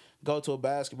to go to a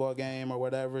basketball game or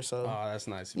whatever. So Oh, that's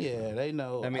nice. yeah, they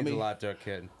know. That means I mean, a lot to a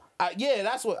kid.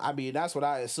 That's what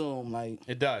I assume. Like,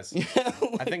 It does.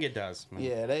 I think it does. Man.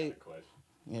 yeah,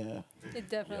 yeah. It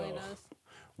definitely Yo. does.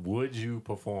 Would you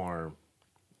perform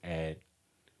at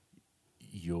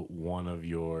one of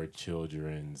your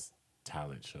children's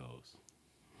talent shows?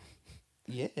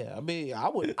 Yeah, I mean,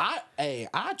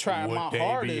 I try Would my they be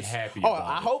hardest. happy Oh, about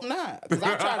I it? hope not, because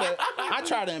I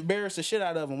try to embarrass the shit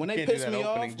out of them when they Can't do piss that me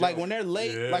opening off. Like joke. when they're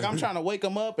late, Yeah. like I'm trying to wake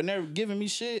them up and they're giving me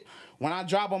shit. When I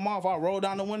drop them off, I roll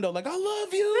down the window like I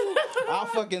love you. I'll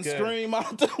fucking Good. scream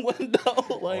out the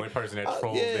window. Like, Only person that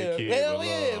trolls yeah, their kid hell with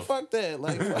yeah, love. fuck that.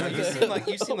 Like, fuck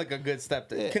You seem like a good step.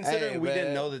 Considering hey, we didn't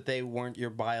man. know that they weren't your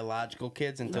biological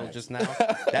kids until just now.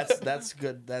 That's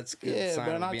good. That's good yeah, sign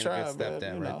man, of I being try, a good man.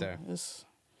 stepdad right there.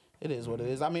 It is what it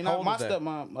is. I mean, How old my is that?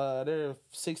 stepmom, they're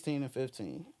 16 and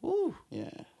 15. Woo. Yeah.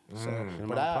 So, Been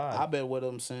but on pod. I've been with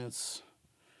them since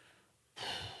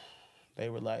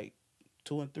they were like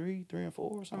 2 and 3, 3 and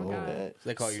 4, or something like God. that.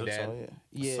 They call you So- dad. So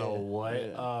yeah. So what?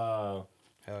 Yeah.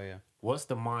 Hell yeah. What's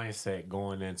the mindset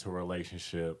going into a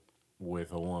relationship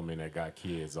with a woman that got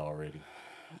kids already?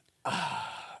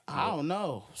 I don't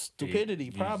know.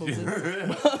 Stupidity, probably.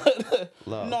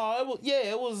 Love. No, it was. Yeah,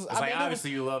 it was. It's like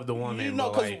obviously you love the woman, You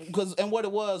know, but like because and what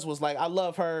it was like I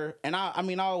love her, and I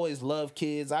mean I always loved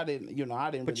kids. I didn't. But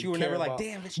really you were care never like, about-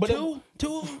 damn, it's But two.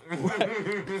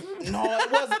 No,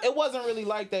 it wasn't really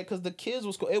like that because the kids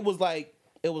was cool. It was like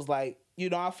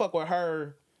I fuck with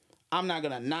her. I'm not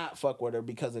gonna not fuck with her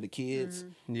because of the kids.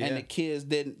 Yeah. And the kids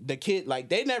didn't. The kid like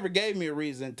they never gave me a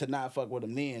reason to not fuck with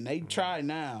them then. They try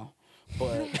now.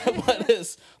 But but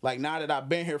it's like now that I've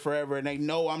been here forever and they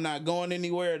know I'm not going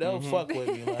anywhere, they'll fuck with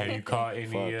me. Like, have you caught any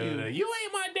Fuck you. you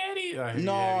ain't my daddy me?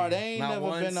 No, they ain't Not never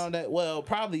once? been on that. Well,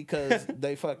 probably because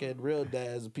they fucking real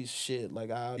dad's a piece of shit.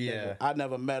 Like I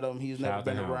never met him. He's never out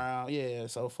to been him. around. Yeah,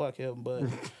 so fuck him. But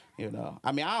you know,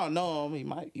 I mean, I don't know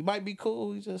him. He might be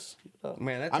cool. He just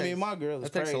Man, that I mean, takes- my girl is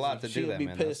that takes a crazy. lot to do She'll that, be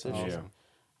man. pissed That's if she- awesome.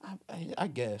 I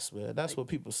guess, man. That's what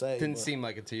people say. Didn't but- seem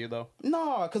like it to you though.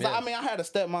 No, because Yeah. I mean, I had a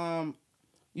stepmom.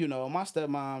 You know, my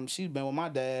stepmom, she's been with my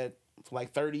dad for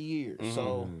like 30 years.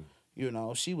 So, you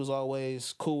know, she was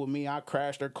always cool with me. I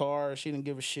crashed her car. She didn't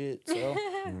give a shit. So,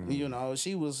 you know,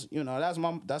 she was, you know,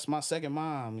 that's my second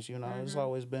mom. You know, it's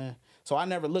always been. So I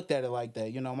never looked at it like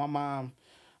that. You know, my mom,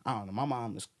 I don't know. My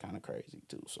mom is kind of crazy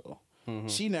too. So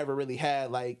she never really had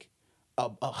like a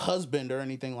husband or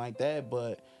anything like that.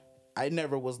 But I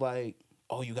never was like,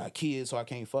 oh, you got kids, so I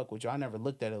can't fuck with you. I never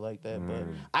looked at it like that, but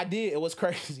I did. It was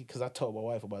crazy because I told my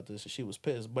wife about this and she was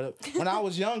pissed. But when I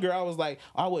was younger, I was like,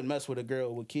 I wouldn't mess with a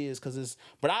girl with kids because it's.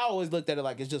 But I always looked at it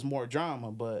like it's just more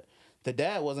drama. But the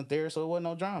dad wasn't there, so it wasn't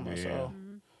no drama. Yeah. So,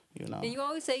 you know. And you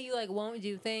always say you like won't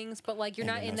do things, but like you're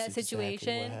And not then in that that's exactly what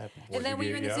situation. happened. And then you when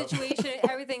you're in get, the yup. situation,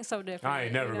 everything's so different. I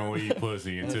ain't never you know? gonna eat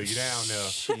pussy until you down there.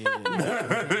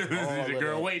 Shit. Your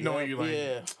girl waiting on you like,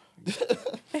 Yeah.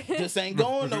 This ain't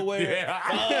going nowhere.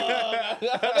 yeah.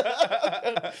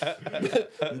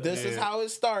 This is how it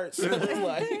starts.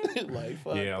 like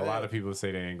fuck Yeah, a that. lot of people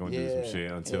say they ain't gonna do Yeah, some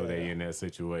shit until they yeah. in that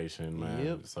situation, man.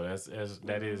 Yep. So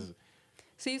that is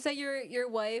So you said your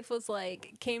wife was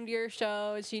like came to your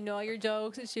show and she knew all your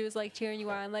jokes and she was like cheering you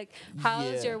on. Like, how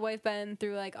has Yeah. your wife been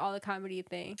through like all the comedy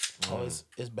thing? Oh,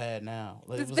 it's bad now.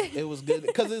 Like, it was good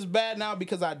because it's bad now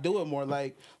because I do it more.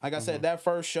 Like I said, that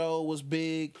first show was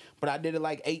big, but I did it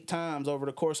like 8 times over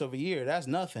the course of a year. That's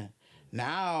nothing.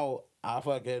 Now I'll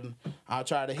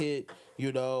try to hit.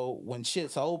 You know, when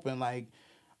shit's open. Like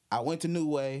I went to New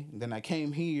Way, then I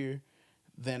came here.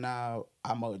 Then I'm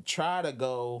gonna try to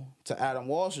go to Adam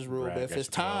Walsh's room, Right, but if got it's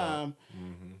your plug. time,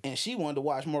 and she wanted to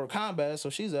watch Mortal Kombat, so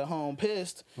she's at home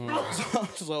pissed.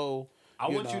 So I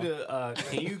want know. you to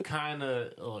can you kind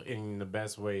of in the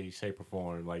best way, shape, or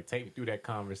form, like take me through that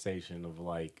conversation of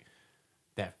like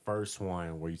that first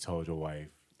one where you told your wife,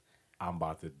 I'm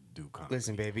about to do comedy.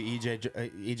 Listen, baby,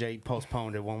 EJ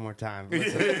postponed it one more time.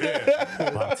 Listen,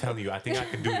 But I'm telling you, I think I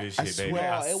can do this shit, baby.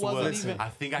 swear, I it swear. wasn't even- I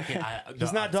think I can.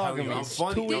 He's not I'm telling dogging you, me. I'm It's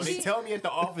funny. too Yo, they easy. tell me at the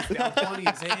office that I'm funny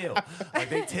as hell. Like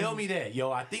they tell me that.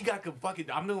 Yo, I think I could fucking.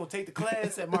 I'm gonna take the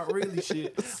class at my really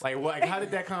shit. Like what? How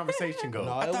did that conversation go?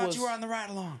 No, I it thought was, you were on the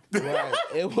ride along. right.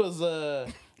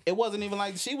 It wasn't even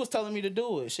like she was telling me to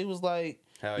do it. She was like,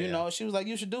 Hell you yeah. know, she was like,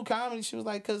 you should do comedy. She was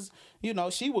like, cause you know,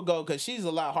 she would go, cause she's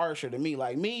a lot harsher than me.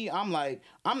 Like me, I'm like,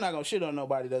 I'm not gonna shit on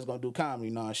nobody that's gonna do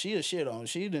comedy. No, she a shit on.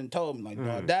 She didn't told me like,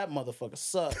 dog, that motherfucker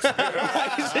sucks.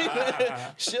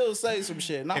 Like, she'll say some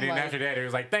shit, and I'm And then like, after that, it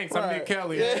was like, thanks, I'm Right. Nick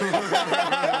Kelly.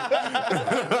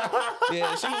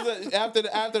 yeah. She was after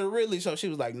the Ridley show. She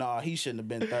was like, nah, he shouldn't have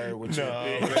been third with you.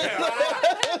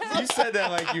 You said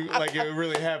that like it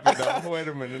really happened though. Wait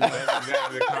a minute. That's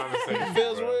exactly the conversation.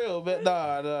 Feels bro. real, but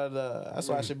nah. That's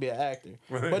why I should be an actor.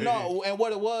 But no, and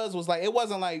what it was like, it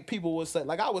wasn't like people would say,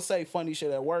 like I would say funny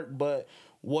shit at work, but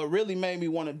what really made me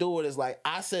want to do it is like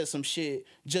I said some shit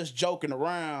just joking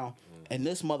around, and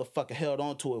this motherfucker held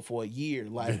on to it for a year.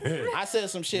 Like I said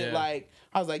some shit Yeah. like,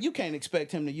 I was like, you can't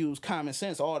expect him to use common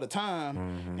sense all the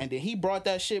time. And then he brought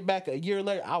that shit back a year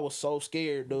later. I was so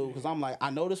scared, dude, because I'm like,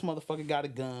 I know this motherfucker got a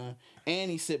gun and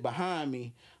he sit behind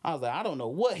me. I was like, I don't know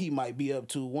what he might be up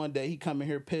to. One day he come in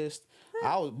here pissed.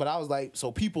 I was like,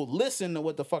 so people listen to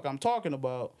what the fuck I'm talking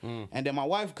about. And then my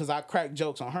wife, because I crack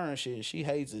jokes on her and shit, she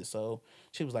hates it. So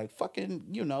she was like, fucking,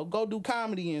 you know, go do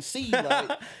comedy and see, like,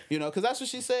 you know, because that's what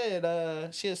she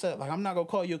said. She had said, like, I'm not going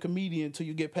to call you a comedian until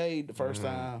you get paid the first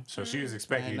time. So she was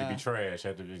expecting you to And, be trash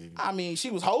after the. I mean, she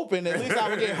was hoping at least I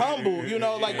would get humbled, you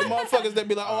know, like the motherfuckers that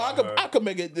be like, oh, I could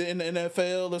make it in the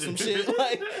NFL or some shit.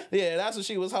 Like, yeah, that's what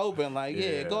she was hoping. Like,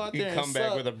 yeah, go out You there come and back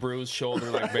suck. with a bruised shoulder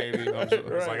like baby.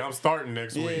 It's like I'm starting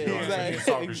next week. Yeah, You know what I'm saying?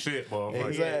 exactly. Talking shit, motherfucker.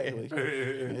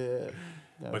 Exactly.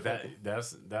 Yeah. But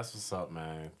that's what's up,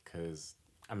 man. Because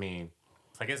I mean,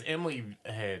 I guess Emily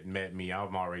had met me.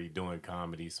 I'm already doing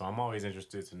comedy, so I'm always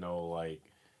interested to know like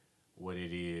what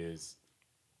it is,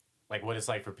 like what it's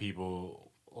like for people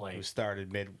like Who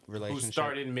started mid relationship? who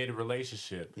started mid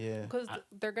relationship. Yeah. Because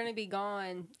they're gonna be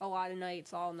gone a lot of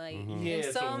nights, all night. Yeah, And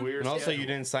it's a weird. And also, schedule. you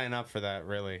didn't sign up for that,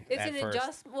 really. It's at an first.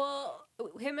 adjustment. Well,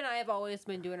 him and I have always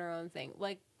been doing our own thing.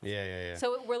 Like, Yeah.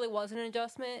 so it really was an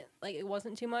adjustment. Like, it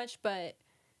wasn't too much, but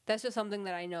that's just something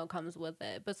that I know comes with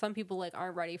it. But some people like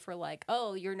aren't ready for like,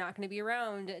 oh, you're not going to be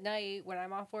around at night when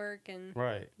I'm off work, and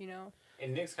Right. you know.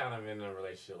 And Nick's kind of in a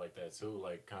relationship like that too,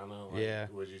 like kind of. Like, Yeah.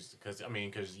 Was you?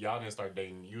 Because y'all didn't start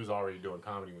dating. You was already doing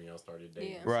comedy when y'all started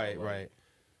dating. Yeah. So, Right, like, right.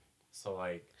 So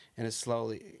like, And it's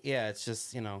slowly, yeah. It's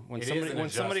just when It is somebody an when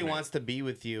somebody adjustment. wants to be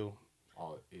with you,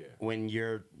 yeah. when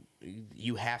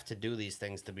you have to do these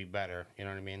things to be better. You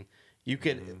know what I mean? You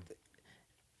could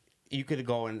you could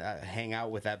go and hang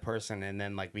out with that person and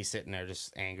then like be sitting there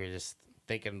just angry, just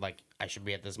thinking like I should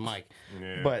be at this mic.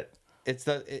 Yeah. But if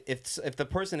the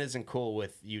person isn't cool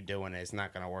with you doing it, it's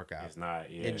not gonna work out. It's not.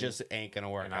 Yeah. It just ain't gonna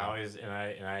work And out. I always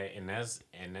and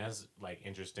that's like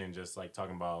interesting. Just like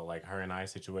talking about like her and I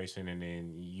situation, and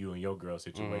then you and your girl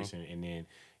situation, and then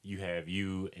you have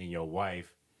you and your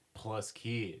wife plus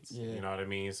kids. Yeah. You know what I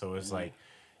mean? So it's like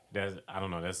that's I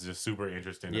don't know. That's just super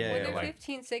interesting. Yeah. To When me. they're Like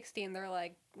 15, 16, they're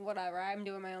like, whatever, I'm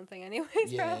doing my own thing anyways.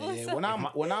 Yeah, probably, yeah. so- When I'm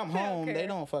I don't home, they care.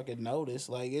 don't fucking notice.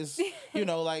 Like it's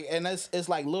like, and it's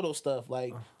like little stuff.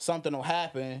 Like something will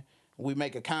happen, we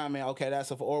make a comment. Okay,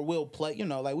 or we'll play.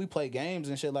 Like we play games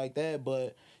and shit like that.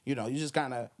 But you just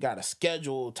kind of got to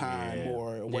schedule time Yeah.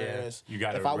 more. Whereas You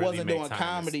gotta if I really wasn't make doing time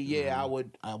to- comedy, I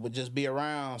would just be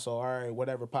around. So all right,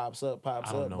 whatever pops up, pops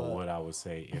I don't up. know but what I would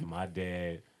say if my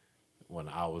dad, when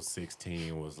I was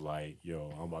 16, was like, "Yo,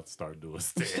 I'm about to start doing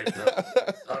stand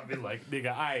up." I'd be like,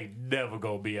 "Nigga, I ain't never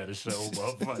gonna be at a show,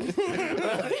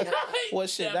 motherfucker." Well,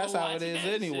 shit, that's how it is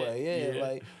anyway. Yeah,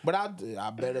 like, but I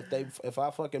bet if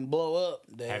I fucking blow up,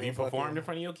 then Have you performed in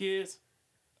front of your kids?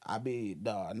 I be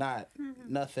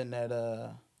nothing that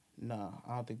no,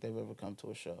 I don't think they've ever come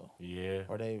to a show Yeah.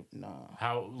 or they no.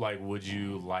 How would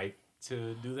you like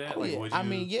to do that? Like, Yeah, would you, I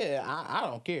mean, yeah, I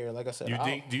don't care. Like I said,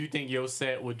 do you think your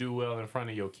set would do well in front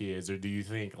of your kids, or do you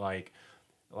think like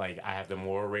I have the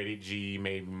more rated G,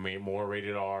 maybe more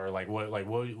rated R? Like what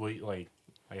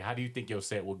how do you think your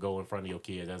set would go in front of your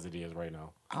kids as it is right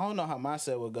now? I don't know how my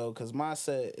set would go because my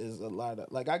set is a lot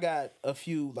of like I got a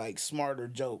few like smarter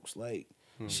jokes like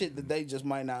shit that they just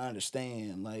might not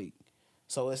understand like.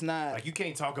 So it's not Like you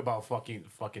can't talk about fucking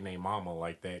their mama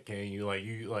like that, can you?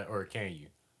 Or can you?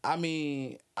 I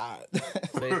mean,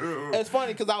 it's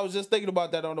funny because I was just thinking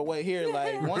about that on the way here.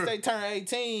 Like, once they turn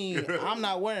 18, I'm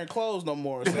not wearing clothes no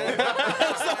more. So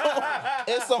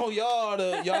it's on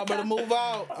y'all y'all better move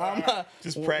out. I'm not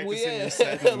Just practicing your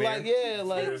set in the like mirror.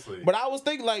 Seriously. But I was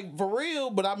thinking like for real.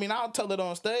 But I mean, I'll tell it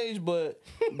on stage. But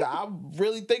I'm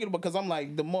really thinking because I'm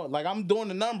like the more like I'm doing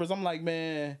the numbers. I'm like,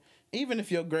 man. Even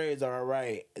if your grades are all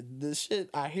right, the shit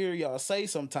I hear y'all say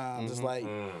sometimes, it's like,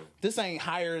 this ain't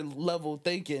higher level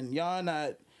thinking. Y'all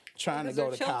not trying to These go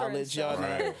are to children college. still. Y'all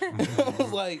not.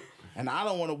 It's like, and I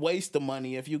don't want to waste the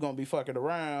money if you're going to be fucking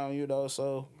around,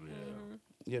 so,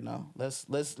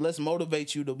 let's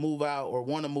motivate you to move out or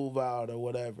want to move out or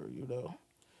whatever,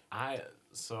 I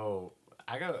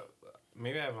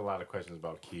have a lot of questions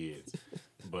about kids,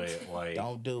 but like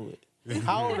Don't do it.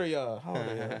 How old are y'all?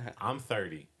 I'm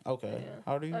 30. Okay.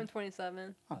 How old are you? I'm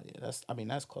 27. Oh, yeah,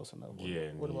 that's close enough.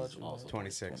 Yeah, What and about he's you? also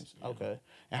 26. Okay.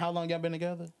 And how long y'all been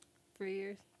together? 3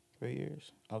 years. 3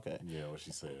 years. Okay. Yeah, what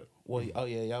she said. Well, oh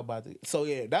yeah, y'all about to. So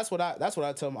yeah, that's what I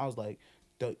tell them. I was like,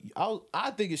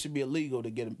 I think it should be illegal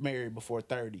to get married before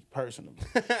 30, personally.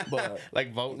 But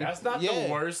Like voting. That's not Yeah.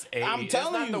 the worst age. I'm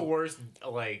telling that's not you. the worst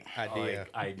Idea.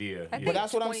 idea. I Yeah. but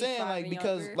that's what I'm saying, 25 like and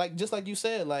because younger. like just like you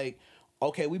said, like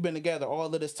okay, we've been together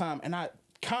all of this time, and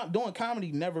doing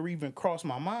comedy never even crossed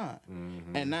my mind,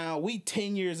 and now we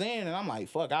 10 years in, and I'm like,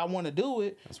 fuck, I want to do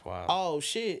it. That's wild. Oh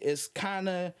shit, it's kind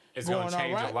of It's going gonna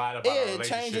change all right. a lot about our it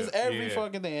changes relationship. every Yeah.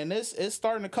 fucking thing, and it's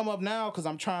starting to come up now because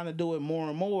I'm trying to do it more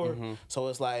and more. So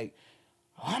it's like.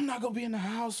 I'm not gonna be in the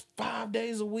house 5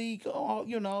 days a week. Oh,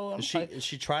 I'm Does she like,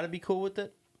 she try to be cool with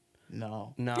it?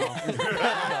 no, No.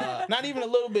 not even a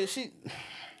little bit.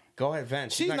 Go ahead,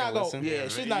 vent. She's not gonna. listen. Yeah,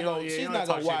 she's You not don't- gonna. yeah, She's you don't not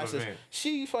gonna talk shit watch this. with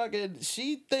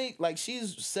She think like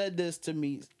she's said this to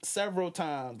me several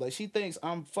times. Like she thinks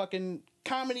I'm fucking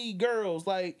comedy girls.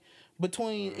 Like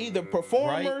between either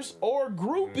performers or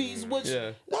groupies, which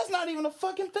Yeah. that's not even a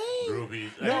fucking thing. Groovy.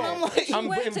 No, I'm like, I'm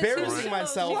went to embarrassing two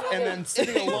myself shows. and then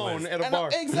sitting alone at a and bar.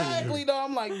 exactly though.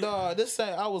 I'm like, dog.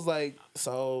 I was like,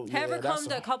 so. Have yeah, her that's come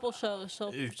to a couple shows. She'll.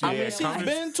 I mean, Yeah, she's come-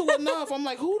 been to enough. I'm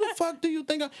like, who the fuck do you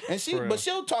think? And real.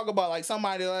 she'll talk about like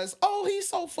somebody that's, oh, he's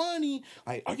so funny.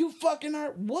 Like, are you fucking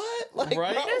her? What? Like,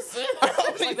 Right? bro,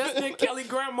 Like that's Nick Kelly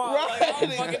grandma. Right. Like, I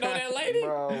don't fucking know that lady.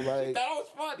 bro, like, That was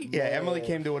funny. Yeah, Emily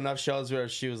came to enough shows where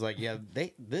she was like, "Yeah,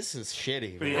 this is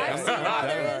shitty." man." Yeah. I've seen all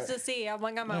there is to see. I'm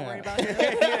like, I'm not worried about it.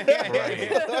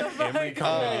 Right. Emily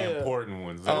come to the important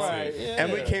ones. That's Right, it. yeah.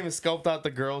 Emily came and scoped out the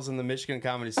girls in the Michigan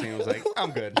comedy scene. And was like,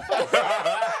 "I'm good."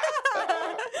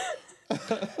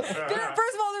 First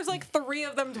of all, there's like 3 3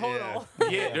 of them total.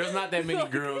 Yeah, there's not that many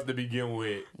girls to begin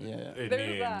with. Yeah.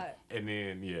 There's that. And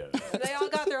then, yeah. They all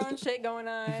got their own shit going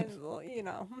on, well, you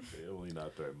know. Really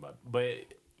not threatened by. But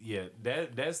yeah,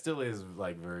 that still is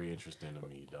like very interesting to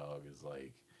me, dog. Is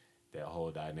like that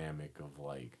whole dynamic of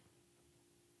like.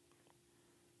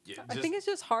 Yeah, I think it's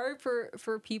just hard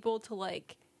for people to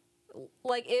like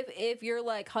if your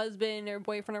like husband or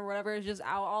boyfriend or whatever is just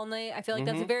out all night, I feel like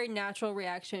that's a very natural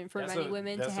reaction for many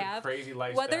women to have. Crazy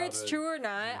whether it's true or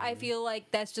not, I feel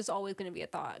like that's just always going to be a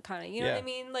thought, kind of. You know what I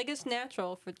mean? Like it's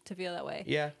natural to feel that way.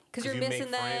 Yeah, because you're missing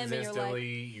them, and you're like,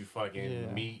 you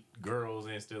fucking meet girls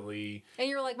instantly, and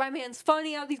you're like, my man's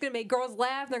funny. He's gonna make girls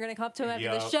laugh. They're gonna come up to him after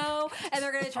the show, and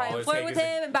they're gonna try and flirt with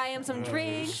him and buy him some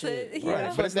drinks.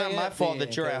 Right, but it's not my fault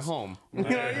that you're at home. You know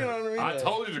what I mean? I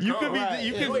told you to come.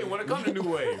 You ain't want to come to New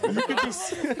Wave. You could be.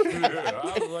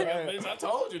 I was like, I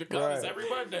told you to come. It's every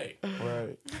Monday.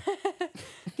 Right.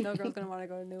 No girl's gonna want to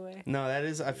go to New Wave. No, that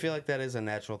is. I feel like that is a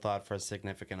natural thought for a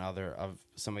significant other of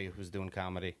somebody who's doing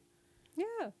comedy.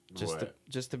 Yeah.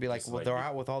 Just to be like, well, they're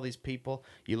out with all these people.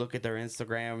 You look at their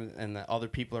Instagram, and the other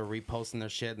people are reposting their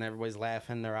shit, and everybody's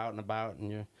laughing. They're out and about,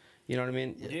 and you know what I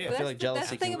mean? Yeah. I feel like jealousy.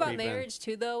 That's the thing can about creep in. marriage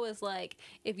too, though, is like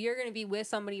if you're gonna be with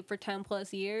somebody for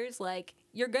 10+ years, like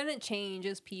you're gonna change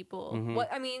as people.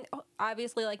 What I mean,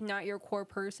 obviously, like not your core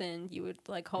person. You would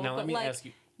like hope, Now, let but me like ask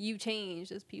you. you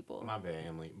change as people. My bad,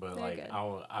 Emily. But Very like, good.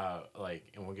 I like,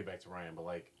 and we'll get back to Ryan. But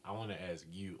like, I want to ask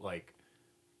you, like,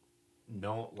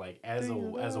 no, like as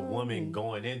a woman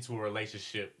going into a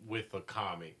relationship with a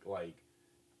comic, like,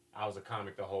 I was a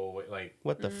comic the whole way, like.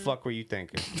 What the fuck were you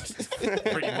thinking?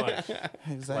 Pretty much.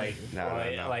 Exactly.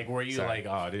 No. Like, were you Sorry. like,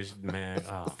 oh, this man,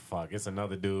 oh fuck, it's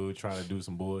another dude trying to do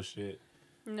some bullshit.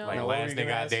 No. Like No, what were last you nigga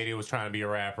gonna I ask? dated was trying to be a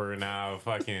rapper, and now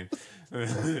fucking.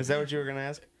 Is that what you were gonna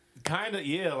ask? Kind of,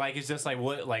 yeah. Like it's just like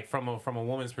what, like from a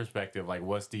woman's perspective, like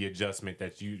what's the adjustment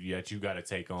that you got to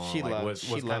take on? She like, loves.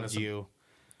 She loves you.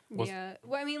 Yeah.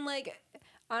 Well, I mean, like,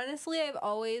 honestly, I've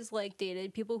always, like,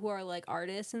 dated people who are, like,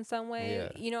 artists in some way.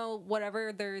 Yeah. You know,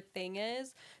 whatever their thing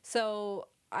is. So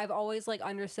I've always, like,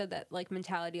 understood that, like,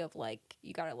 mentality of, like,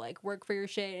 you gotta, like, work for your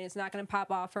shit and it's not gonna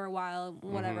pop off for a while,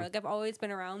 whatever. Like, I've always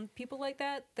been around people like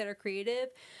that are creative.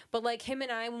 But, like, him and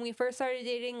I, when we first started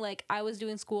dating, like, I was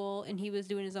doing school and he was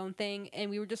doing his own thing. And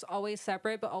we were just always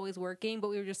separate, but always working. But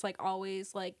we were just, like,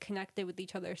 always, like, connected with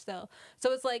each other still.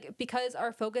 So it's, like, because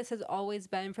our focus has always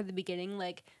been from the beginning,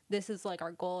 like, this is, like,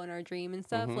 our goal and our dream and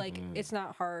stuff. Like, it's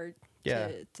not hard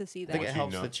to see I that. think it you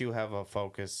helps know. that you have a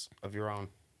focus of your own.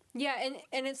 Yeah,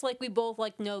 and it's like we both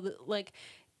like know that like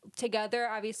together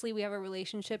obviously we have a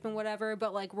relationship and whatever,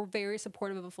 but like we're very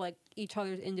supportive of like each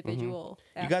other's individual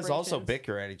You guys also aspirations.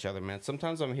 bicker at each other, man.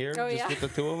 Sometimes I'm here Oh, just yeah? with the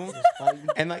two of them,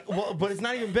 and like, well, but it's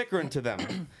not even bickering to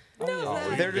them.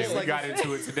 They're just we like, got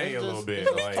into it today a little bit.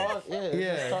 Just Like, talk, Yeah.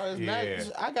 Yeah.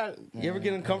 I got. you ever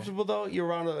get uncomfortable though? You're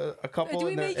around a couple. Do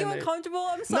we and they're- make you and they- uncomfortable?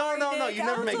 I'm No, sorry. no. Nick. You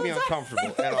never I'm make so me sorry.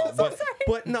 uncomfortable at all.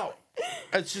 But no,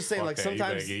 it's just saying fuck like that, you better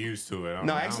sometimes. get used to it.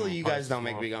 No, I'm actually, you guys don't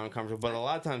make me uncomfortable. uncomfortable, but a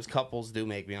lot of times couples do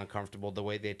make me uncomfortable the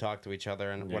way they talk to each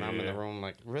other, and when I'm in the Yeah. room,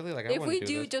 like really, like I If wouldn't we do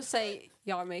do, this. just say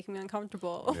y'all are making me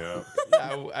uncomfortable. Yeah.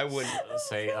 I wouldn't.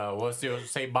 Say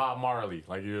say Bob Marley,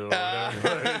 like you. Say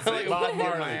Like, Bob get my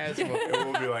Marley. ass And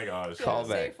we'll be like, oh, shit. Call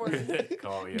Say back. for me.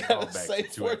 Call back.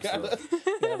 Safe 2 word. episodes.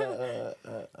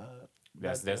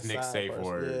 That's That's Nick's safe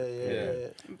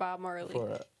word. Yeah. Bob Marley.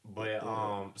 But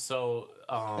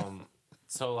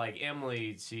so like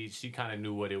Emily, she kind of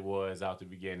knew what it was out the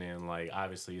beginning. Like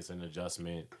obviously it's an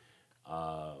adjustment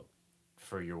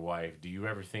for your wife. Do you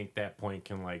ever think that point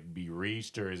can like be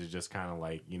reached, or is it just kind of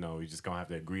like, you know, you're just gonna have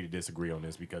to agree to disagree on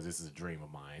this because this is a dream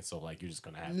of mine? So like you're just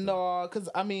gonna have to. No, because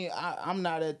I mean, I'm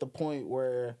not at the point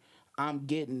where I'm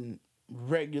getting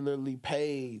regularly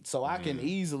paid, so I can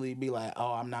easily be like,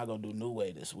 oh, I'm not gonna do New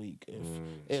Way this week if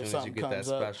Soon as you something get that comes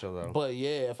up. special, though. But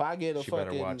yeah, if I get a She better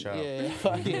fucking watch out. if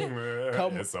I get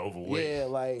come, It's over with. yeah,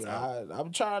 like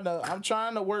I'm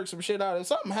trying to work some shit out. If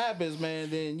something happens, man,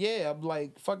 then yeah, I'm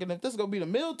like, fucking, if this is gonna be the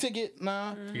meal ticket,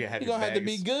 nah, You you're have gonna have to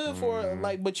be good for it.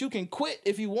 Like, but you can quit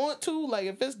if you want to. Like,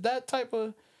 if it's that type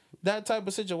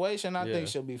of situation, I Yeah. think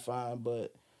she'll be fine.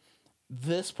 But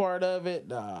this part of it,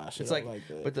 nah, she It's don't like,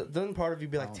 that. but doesn't part of you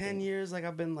be like 10 years? Like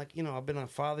I've been like, you know, I've been a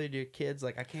father to your kids.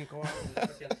 Like I can't go out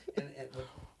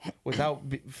without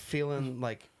feeling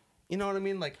like, you know what I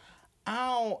mean? Like,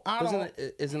 I don't.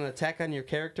 is it an attack on your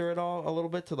character at all? A little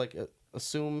bit to like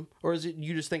assume, or is it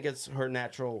you just think it's her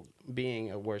natural being,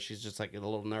 where she's just like a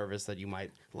little nervous that you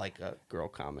might like a girl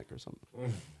comic or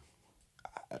something?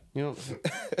 You know,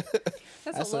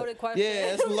 That's a loaded question.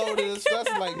 Yeah, it's loaded. That's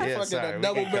like Yeah, fucking sorry, a we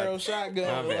double can barrel cut.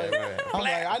 shotgun. My bad, Like, my bad. I'm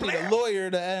like, I need a lawyer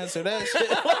to answer that shit.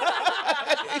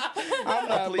 I'm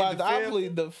not about to. I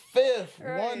plead the fifth.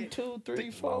 Right. 1, 2, 3,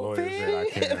 My 4, lawyer said I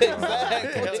 5. can't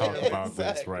Exactly. talk about this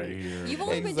Exactly. right here. You've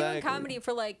only been doing Exactly. comedy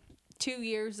for like 2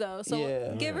 years though, so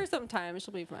Yeah. give her some time.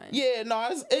 She'll be fine. Yeah, no,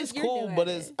 it's You're cool, doing but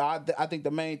it. I think the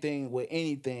main thing with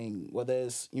anything, whether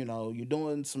it's you're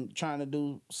doing trying to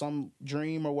do some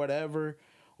dream or whatever,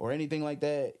 or anything like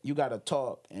that, you gotta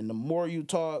talk, and the more you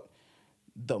talk,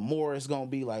 the more it's gonna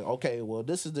be like, okay, well,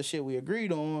 this is the shit we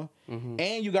agreed on,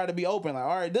 and you gotta be open, like,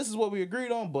 all right, this is what we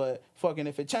agreed on, but fucking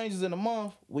if it changes in a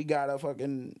month, we gotta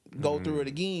fucking go through it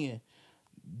again.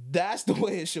 That's the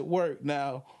way it should work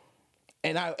now.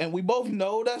 And we both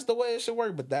know that's the way it should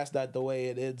work, but that's not the way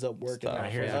it ends up working Now, out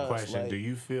here's for a us. question: Like, do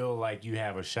you feel like you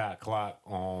have a shot clock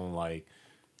on like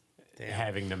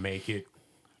having to make it,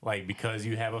 like because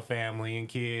you have a family and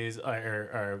kids,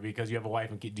 or because you have a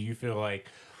wife and kid? Do you feel like,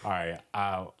 all right,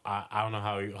 I don't know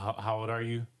how old are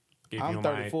you? If you I'm don't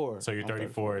mind? 34. So you're I'm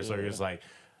 34. 34, So you're yeah. just like,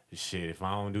 shit. If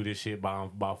I don't do this shit by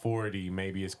 40,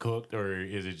 maybe it's cooked, or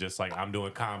is it just like I'm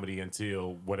doing comedy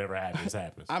until whatever happens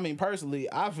happens? I mean, personally,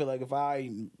 I feel like if I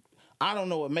don't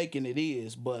know what making it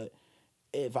is, but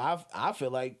if I feel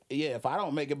like, yeah, if I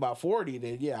don't make it by 40,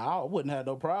 then yeah, I wouldn't have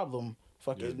no problem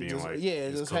fucking Just being just like, yeah,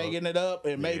 it's just cooked. hanging it up,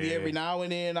 and maybe Yeah. every now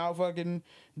and then I'll fucking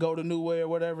go to New Way or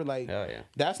whatever. Like, Hell yeah.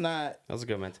 that's not. That was a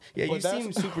good man. Yeah, But you that's-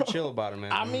 seem super chill about it,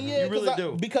 man. I mean, yeah, you really 'cause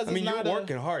do. because I mean, it's you're not a-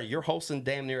 working hard. You're hosting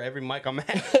damn near every mic I'm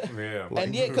at. Yeah.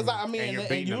 And yeah, because I mean, and you're and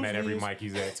beating him at usually every it's- mic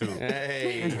he's at too.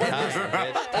 Hey, time,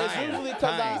 bitch. It's Time. usually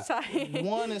Time. because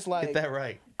one is like Get that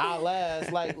right. I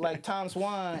last like Tom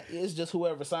Swan. It's just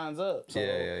whoever signs up. So,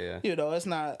 Yeah. It's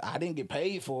not. I didn't get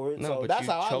paid for it, No, so but that's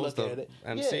you how I chose look to at it.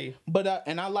 MC. Yeah. But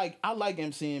and I like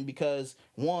MCing because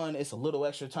one, it's a little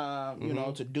extra time,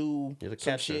 to do You're the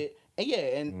some catcher. shit. And yeah,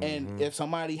 and if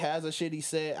somebody has a shitty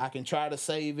set, I can try to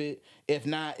save it. If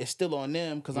not, it's still on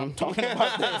them because I'm talking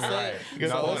about that set. Right. So Good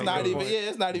it's point, not good even point.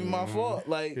 it's not even my fault.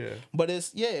 Like, Yeah. but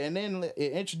it's and then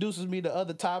it introduces me to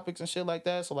other topics and shit like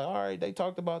that. So like, all right, they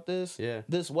talked about this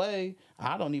this way.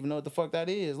 I don't even know what the fuck that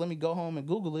is. Let me go home and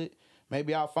Google it.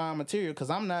 Maybe I'll find material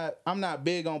because I'm not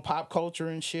big on pop culture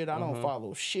and shit. I don't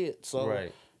follow shit. So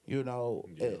Right.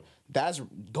 that's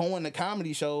going to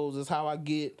comedy shows is how I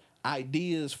get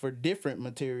ideas for different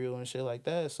material and shit like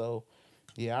that. So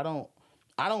yeah,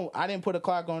 I didn't put a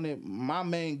clock on it. My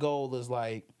main goal is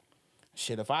like,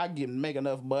 shit, if I make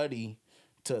enough money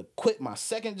to quit my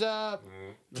second job,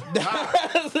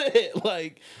 that's it.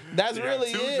 Like, that's You got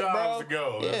really 2 it, jobs bro. to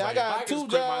go. It's Yeah, I like, got if I 2 just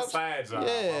quit my jobs. side job,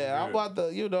 Yeah, I'm I'm about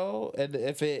to, and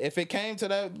if it came to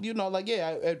that, like,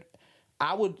 yeah,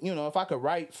 I would, if I could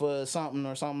write for something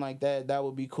or something like that, that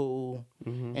would be cool.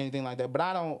 Anything like that, but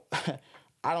I don't.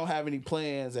 I don't have any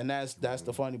plans, and that's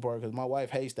the funny part because my wife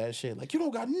hates that shit. Like, you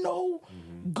don't got no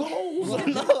goals.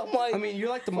 I'm like, I mean, you're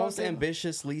like the most fucking-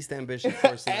 ambitious, least ambitious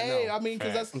person Hey, I know. I mean,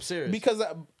 because that's I'm serious. Because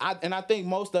I think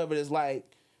most of it is like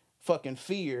fucking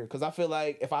fear. Because I feel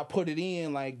like if I put it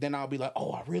in, like, then I'll be like,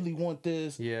 oh, I really want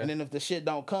this. Yeah. And then if the shit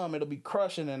don't come, it'll be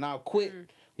crushing, and I'll quit.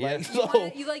 Yeah. Like,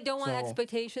 so You don't want so-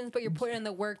 expectations, but you're putting in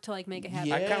the work to like make it happen.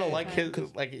 Yeah. I kind of Yeah.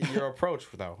 like your approach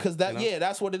though. Cause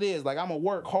that's what it is. Like, I'm gonna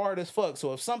work hard as fuck.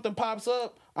 So if something pops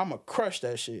up, I'm gonna crush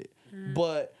that shit.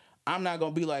 But I'm not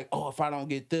gonna be like, oh, if I don't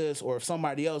get this, or if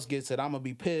somebody else gets it, I'm gonna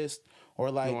be pissed.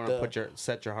 Or like, You want to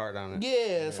set your heart on it.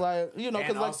 yeah, it's like, And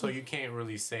cause also, like, you can't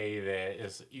really say that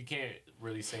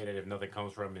if nothing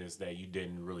comes from it, is that you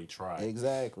didn't really try.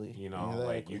 exactly.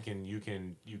 Like Exactly. you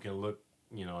can look,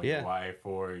 Yeah. your wife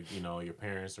or your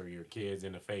parents or your kids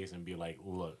in the face and be like,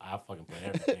 look, I fucking put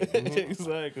everything. into it.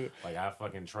 Exactly. Like I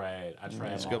fucking tried. I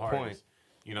tried That's a my good hardest. point.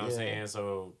 You know what I'm Yeah.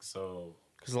 saying? So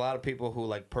Because a lot of people who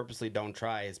like purposely don't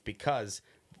try is because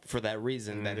for that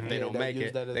reason that if they don't they make use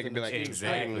it, that as they can an be like, excuse.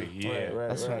 exactly, "Mm, yeah. Right.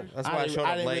 That's why I didn't- showed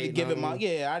up didn't really late, give it you know what I my.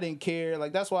 Yeah, I didn't care.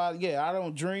 Like, that's why. Yeah, I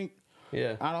don't drink.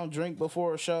 Yeah. I don't drink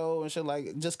before a show and shit,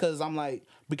 like, just because I'm like,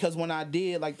 because when I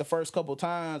did, like, the first couple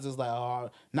times, it's like,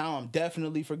 oh, now I'm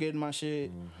definitely forgetting my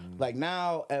shit. Like,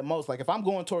 now, at most, like, if I'm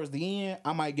going towards the end,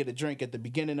 I might get a drink at the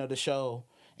beginning of the show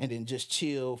and then just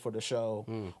chill for the show.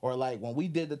 Or, like, when we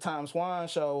did the Tom Swan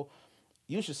show,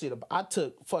 you should see I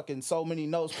took fucking so many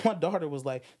notes. My daughter was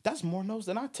like, that's more notes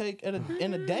than I take in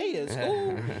a day at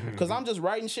school. Because I'm just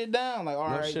writing shit down. Like, all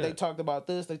No right, shit. they talked about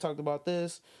this, they talked about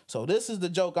this. So this is the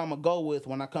joke I'm going to go with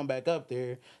when I come back up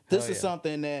there. This Hell is yeah.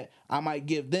 something that I might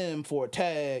give them for a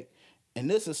tag. And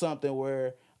this is something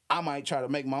where I might try to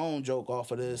make my own joke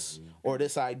off of this or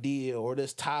this idea or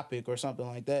this topic or something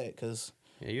like that. Because,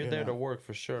 Yeah, you're there to work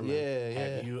for sure, man.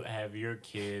 yeah. have your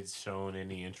kids shown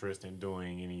any interest in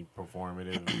doing any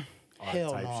performative art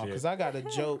Hell type no, shit? because I got a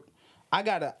joke. I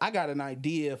got an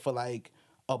idea for like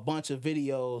a bunch of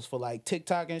videos for like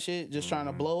TikTok and shit, just trying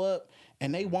to blow up,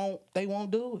 and they won't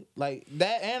do it. Like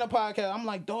that and a podcast. I'm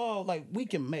like, dog, like we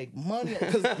can make money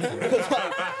because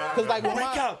like when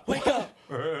wake up.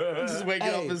 Just waking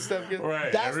up and stuff.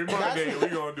 Right. That's- Every Monday we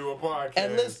gonna do a podcast.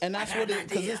 And listen, and that's what it,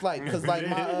 cause it's like, cause like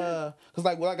my, cause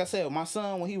like I said, my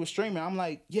son when he was streaming, I'm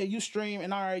like, yeah, you stream,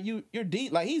 and all right, you're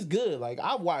deep, like he's good. Like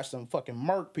I watched some fucking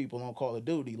murk people on Call of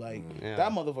Duty, like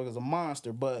that motherfucker's a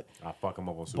monster. But I fuck him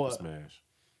up on Super Smash.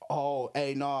 oh,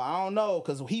 hey, no, I don't know,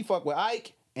 cause he fuck with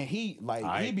Ike. And he like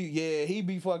Ike? he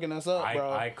be fucking us up,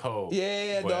 bro. Ike cold.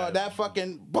 Yeah, But- dog. That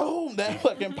fucking boom, that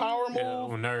fucking power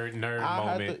move. Nerd I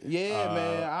moment. have to,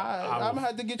 man. I'm gonna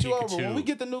have to get you over when we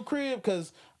get the new crib,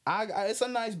 cause I it's a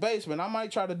nice basement. I might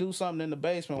try to do something in the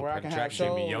basement where I can have shows.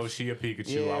 Give me Yoshi or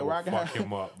Pikachu. I will where I can fuck have,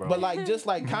 him up, bro. But like just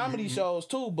like comedy shows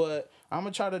too. But I'm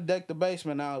gonna try to deck the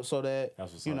basement out so that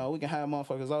That's what's you up. know we can have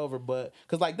motherfuckers over. But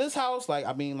cause like this house, like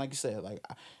I mean, like you said, like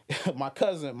my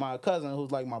cousin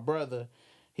who's like my brother.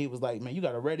 He was like, man, you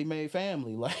got a ready-made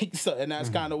family. Like, so, and that's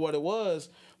kind of what it was.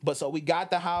 But so we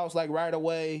got the house like right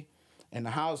away. And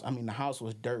the house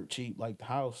was dirt cheap. Like the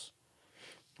house,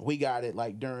 we got it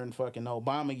like during fucking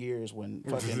Obama years when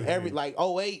fucking like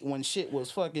 08 when shit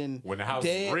was fucking when the house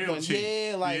dead. was real cheap.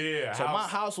 Yeah, like, so my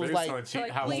house was like, cheap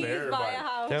Like, house to please buy everybody. a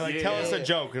house. They're like, tell us a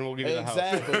joke and we'll give you the house.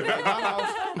 exactly.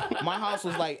 Like, my house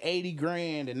was like 80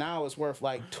 grand and now it's worth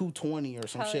like 220 or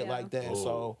some Hell shit yeah. like that. Ooh.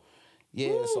 So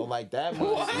yeah, so like that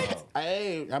money.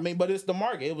 Hey, I mean, but it's the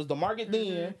market. It was the market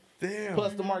then, Damn.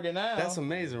 plus the market now. That's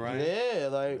amazing, right? Yeah,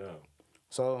 like Yeah.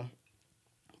 so.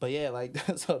 But yeah, like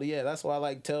so yeah, that's why I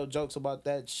like tell jokes about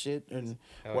that shit and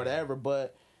whatever.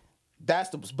 But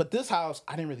but this house,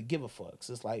 I didn't really give a fuck.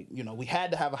 So it's like, you know, we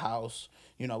had to have a house.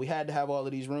 You know, we had to have all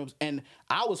of these rooms. And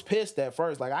I was pissed at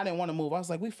first. Like I didn't want to move. I was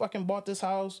like, we fucking bought this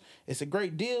house. It's a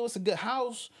great deal. It's a good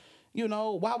house. You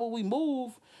know, why would we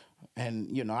move? And,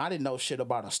 you know, I didn't know shit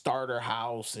about a starter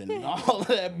house and all of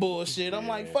that bullshit. I'm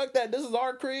like, fuck that. This is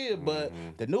our crib. But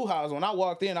the new house, when I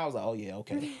walked in, I was like, oh, yeah,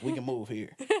 okay. We can move here.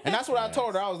 And that's what I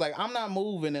told her. I was like, I'm not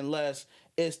moving unless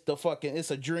it's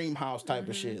a dream house type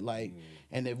of shit. Like,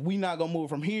 and if we not going to move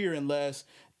from here unless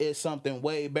it's something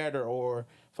way better or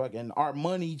fucking our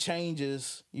money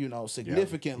changes, you know,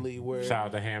 significantly where. Shout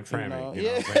out to Hamtramck. know, You know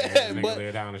yeah, what I'm saying? Nigga but-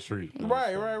 live down the street.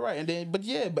 Right. And then,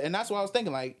 and that's what I was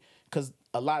thinking, like, because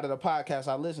a lot of the podcasts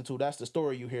I listen to, that's the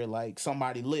story you hear, like,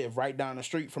 somebody lived right down the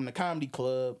street from the comedy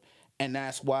club, and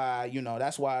that's why, you know,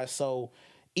 that's why it's so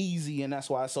easy and that's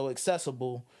why it's so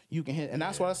accessible. You can hit, and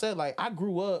that's what I said, like, I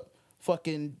grew up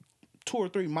fucking 2 or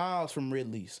 3 miles from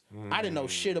Ridley's. I didn't know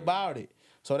shit about it.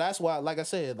 So that's why, like I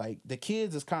said, like, the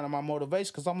kids is kind of my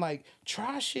motivation, because I'm like,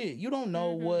 try shit. You don't know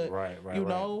what, you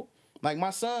know? Like, my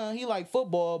son, he like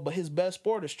football, but his best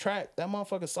sport is track. That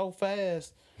motherfucker's so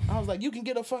fast. I was like, you can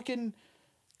get a fucking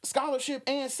scholarship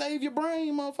and save your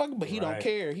brain, motherfucker. But he don't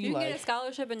care. He You can like, get a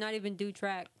scholarship and not even do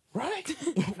track. right?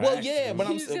 Well, yeah, but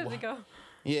You I'm just have to go.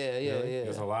 yeah.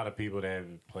 There's a lot of people that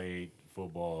have played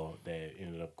football that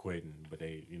ended up quitting, but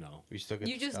they, you know. We still get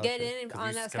You the just scholarship. get in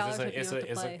on that scholarship. You don't have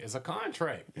to play. It's a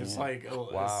contract. It's like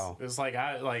Wow. It's like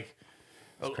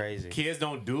It's crazy. kids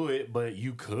don't do it, but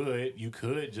you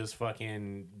could just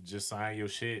fucking just sign your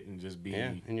shit and just be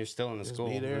Yeah, and you're still in the school.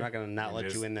 be there. They're not gonna not And let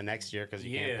just- you in the next year because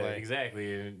you can't yeah, play.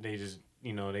 exactly. And they just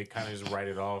they kind of just write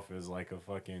it off as like a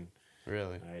fucking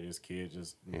Really? hey, this kid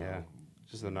just Yeah,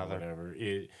 just another. whatever.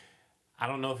 I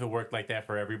don't know if it worked like that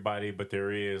for everybody, but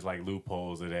there is like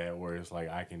loopholes of that where it's like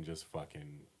I can just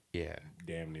fucking Yeah.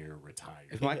 damn near retire.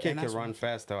 If my And kid could that's- run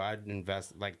fast though, I'd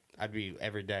invest. Like I'd be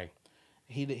every day.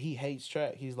 he hates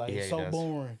track. He's like, Yeah, it's he so does.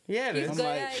 boring. Yeah, He's I'm good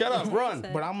like, at it. shut up, He's run.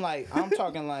 nice But at it. I'm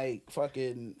talking like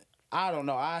fucking. I don't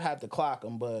know. I'd have to clock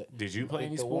him, but Did you play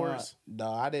any the one- sports? No,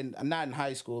 I didn't. Not in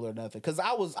high school or nothing. Cause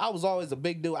I was always a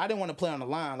big dude. I didn't want to play on the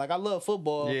line. Like I love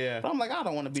football. Yeah. But I'm like, I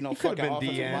don't want to be no could've fucking been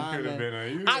offensive DN.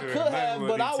 lineman. I could have,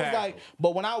 but I was like,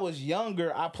 but when I was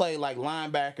younger, I played like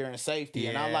linebacker and safety,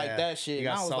 and I Yeah. like that shit. You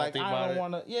And got I was like, salty I about don't it?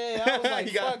 want to. Yeah, I was like,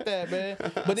 You got- fuck that, man.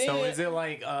 But then, So is it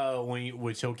like when you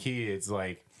with your kids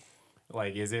like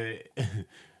is it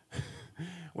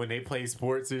when they play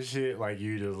sports and shit like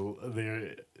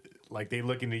they're like they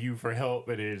looking to you for help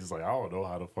and they're just like I don't know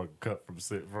how to fucking cut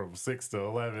from 6 to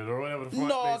 11 or whatever the fuck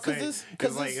No, they 'cause say.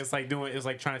 it's- It's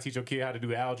like trying to teach your kid how to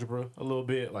do algebra a little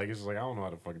bit. Like it's just like I don't know how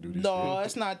to fucking do this no, shit.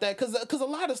 it's not that. Cause a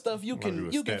lot of stuff you Wanna do can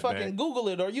a you can step fucking back. Google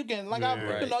it or you can like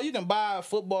Yeah. you know you can buy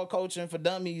football coaching for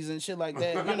dummies and shit like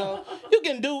that. You know you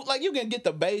can do like you can get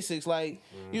the basics like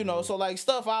you know so like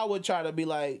stuff I would try to be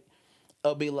like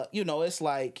you know it's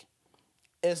like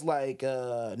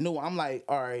new. I'm like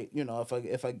all right you know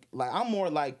if I like I'm more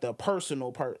like the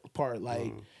personal part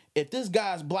like if this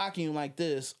guy's blocking you like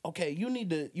this, okay, you need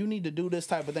to do this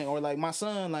type of thing. Or like my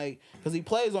son, like, because he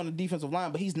plays on the defensive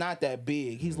line, but he's not that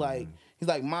big. He's like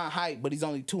my height, but he's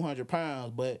only 200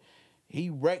 pounds. But he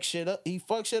wrecks shit up. He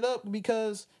fucks shit up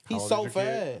because he's old so is your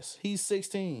kid? fast. He's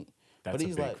 16. That's but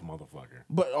he's a big like,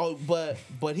 motherfucker.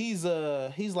 but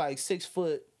he's like 6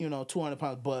 foot, 200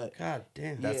 pounds. But God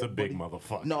damn. That's yeah, a big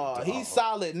motherfucker. no, dog. he's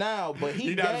solid now. But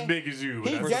He's not as big as you.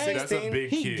 He But that's a big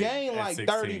he kid gained at like 16.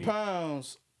 30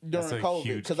 pounds during That's a COVID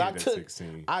huge because kid I at took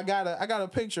 16. I got a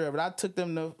picture of it. I took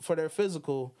them for their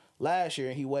physical last year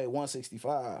and he weighed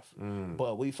 165.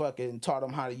 But we fucking taught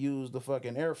him how to use the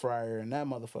fucking air fryer and that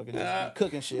motherfucker just be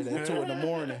cooking shit at 2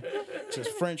 a.m.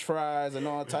 Just French fries and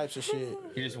all types of shit.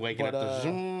 You're just waking up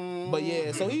to But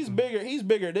yeah, so he's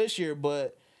bigger this year,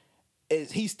 but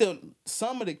he's still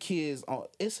some of the kids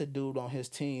it's a dude on his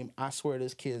team. I swear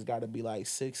this kid's got to be like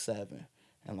 6'7"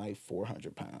 and like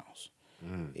 400 pounds.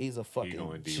 He's a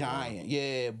fucking giant.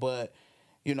 Yeah, but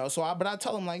so I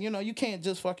tell him like, you can't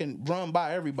just fucking run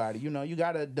by everybody. You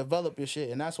got to develop your shit.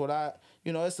 And that's what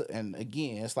and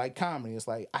again, it's like comedy. It's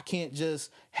like I can't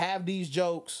just have these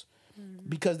jokes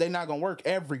because they're not going to work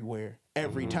everywhere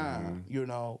every time.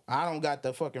 I don't got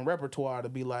the fucking repertoire to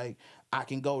be like I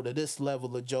can go to this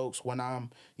level of jokes when I'm,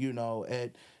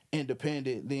 at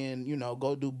independent, then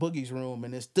go do Boogie's Room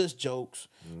and it's this jokes.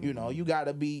 You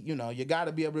gotta be you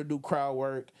gotta be able to do crowd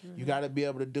work. You gotta be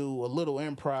able to do a little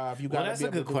improv. You gotta That's be a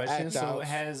able good to do question. act So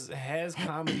outs. has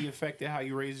comedy affected how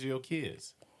you raise your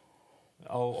kids?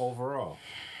 Overall.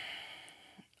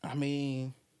 I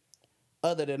mean,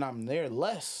 other than I'm there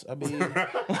less. I mean,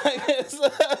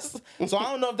 so I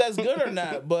don't know if that's good or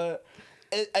not, but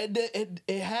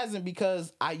it hasn't,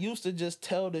 because I used to just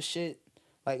tell the shit.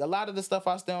 Like a lot of the stuff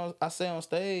I say on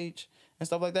stage and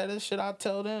stuff like that, this shit I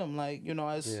tell them. Like, I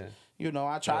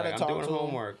try to talk I'm doing to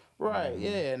homework. them. Right,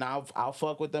 yeah, and I'll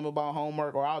fuck with them about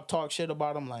homework, or I'll talk shit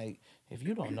about them. Like, if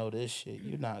you don't know this shit,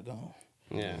 you're not going.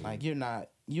 Yeah. Like you're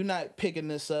not picking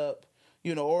this up,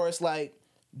 or it's like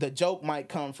the joke might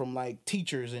come from like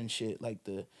teachers and shit, like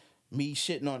me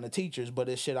shitting on the teachers, but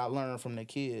it's shit I learned from the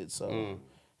kids. So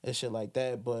it's shit like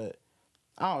that. But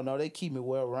I don't know, they keep me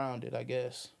well rounded, I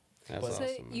guess. That's So awesome.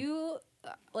 Man. you,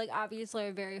 obviously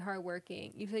are very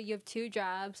hardworking. You said you have 2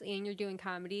 jobs and you're doing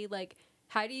comedy. Like,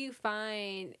 how do you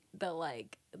find the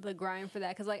grind for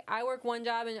that? Because, I work 1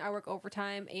 job and I work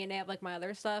overtime and I have, my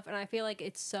other stuff. And I feel like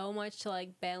it's so much to,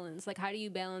 balance. Like, how do you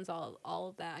balance all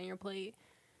of that on your plate?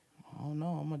 I don't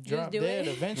know. I'm gonna Just drop do dead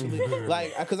it? eventually.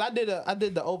 Cause I did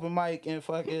the open mic in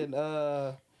fucking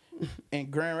in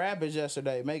Grand Rapids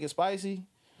yesterday. Make it spicy.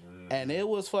 And it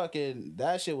was fucking,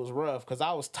 that shit was rough because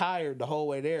I was tired the whole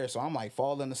way there. So I'm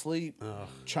falling asleep,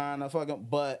 trying to fucking,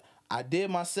 but I did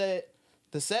my set.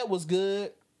 The set was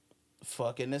good.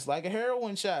 Fucking, it's like a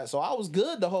heroin shot. So I was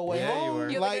good the whole way home. you were.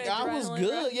 You Like, have I was adrenaline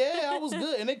good. rush? Yeah, I was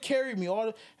good. And it carried me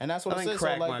all and that's what I I think said.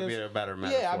 crack so, might be a better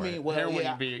metaphor. Yeah, I mean, well, Heroin,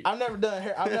 yeah, you'd be- I've never done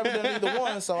either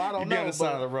one, so I don't You'd know. be on the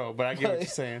side of the road, but I get what you're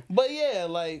saying. But yeah,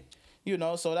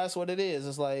 so that's what it is.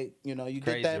 It's like, you Crazy,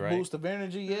 get that right? boost of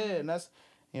energy, yeah, and that's,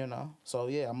 so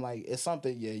yeah, I'm like, it's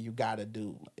something, yeah, you gotta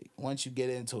do. Like, once you get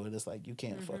into it, it's like you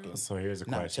can't fucking. So here's a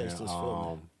not question. chase this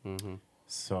feeling.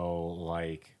 So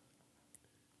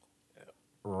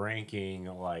ranking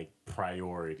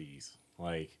priorities,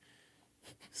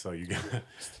 so you got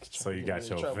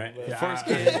your trouble, vent.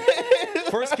 man.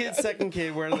 First kid, second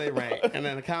kid, where do they rank? And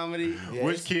then the comedy. Yeah.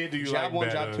 Which kid do you Job like one,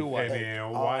 better? job two, what? And then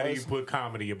why do you it's- put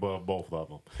comedy above both of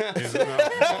them? No,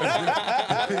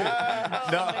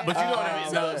 but you know what I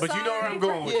mean. No, but you know where I'm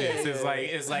going with this.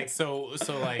 It's like so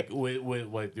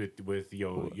with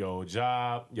your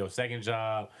job, your second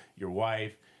job, your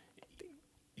wife,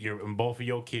 and both of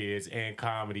your kids, and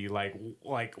comedy. Like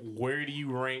where do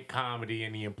you rank comedy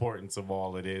and the importance of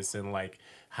all of this, and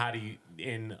how do you,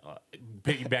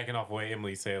 piggybacking off what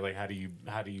Emily said, how do you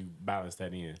balance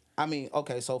that in? I mean,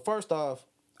 okay, so first off,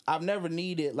 I've never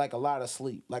needed a lot of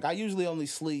sleep. I usually only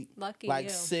sleep Lucky you.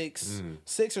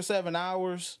 6 or 7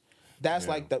 hours. That's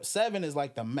Yeah. the 7 is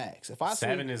the max. If I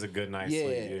 7 sleep, is a good night's yeah,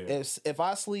 sleep. Yeah. if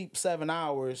I sleep 7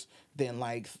 hours, then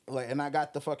and I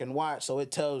got the fucking watch, so it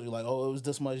tells you oh, it was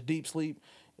this much deep sleep.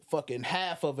 Fucking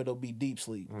half of it'll be deep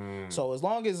sleep. So as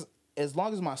long as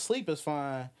my sleep is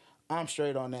fine, I'm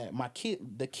straight on that.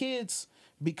 The kids,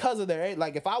 because of their age,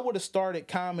 if I would have started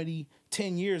comedy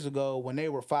 10 years ago when they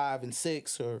were 5 and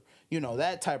 6 or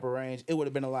that type of range, it would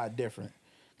have been a lot different.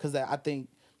 Because I think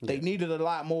they needed a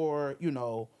lot more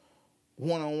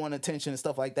one-on-one attention and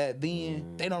stuff like that.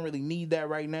 Then they don't really need that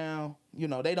right now.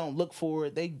 They don't look for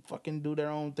it. They fucking do their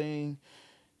own thing,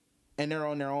 and they're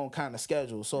on their own kind of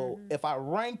schedule. So if I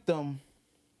rank them,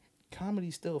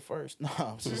 comedy's still first. No,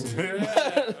 I'm just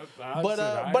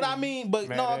but I mean,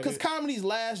 no, because comedy's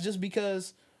last just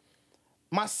because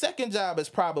my second job is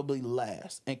probably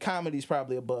last, and comedy's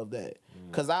probably above that.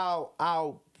 Because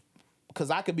because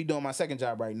I could be doing my second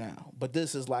job right now, but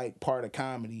this is like part of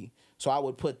comedy, so I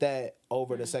would put that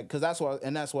over the second. Because that's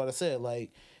what I said.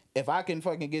 Like, if I can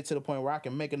fucking get to the point where I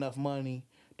can make enough money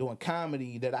doing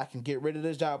comedy that I can get rid of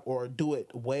this job or do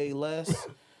it way less,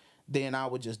 then I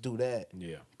would just do that.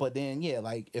 Yeah. But then, yeah,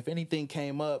 like if anything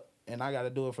came up and I got to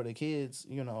do it for the kids,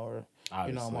 you know, or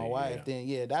Obviously, my wife, yeah. then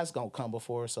yeah, that's gonna come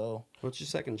before. So What's your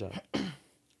second job?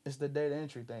 it's the data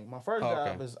entry thing. My first Oh, job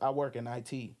okay. is I work in IT,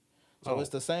 so Oh. it's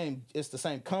the same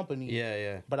company.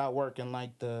 Yeah. But I work in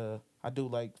like I do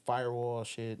like firewall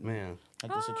shit, and, Man,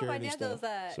 like the my security dad does stuff.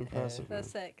 that. it's impressive. man.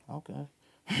 That's sick. Okay,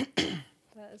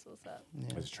 That is what's up.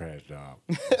 It's a trash job.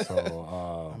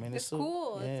 So I mean It's so-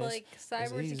 cool. yeah, It's like easy.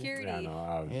 cybersecurity. yeah, no,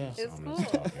 I was Yeah. just, It's I'm cool.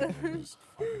 just talking, I'm just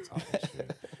fucking talking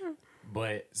shit.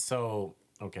 But so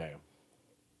okay,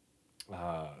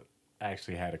 I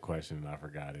actually had a question and I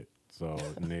forgot it. So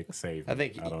Nick saved. I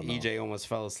think I don't know. EJ almost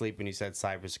fell asleep when you said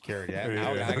cybersecurity.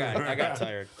 I got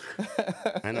tired.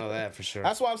 I know that for sure.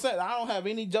 That's why I'm saying I don't have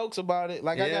any jokes about it.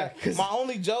 Like Yeah, I got my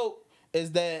only joke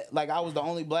is that like I was the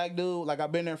only black dude. Like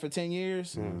I've been there for 10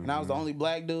 years, and I was the only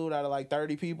black dude out of like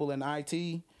 30 people in IT.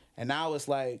 And now it's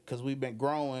like because we've been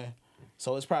growing,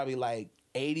 so it's probably like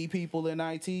 80 people in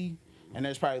IT. And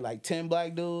there's probably like 10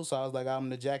 black dudes, so I was like, I'm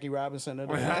the Jackie Robinson of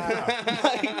the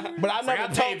like, but I never I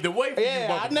told. paved the way for you,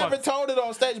 I never motherfucker. told it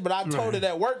on stage, but I told it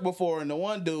at work before, and the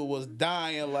one dude was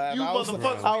dying laughing. You I was,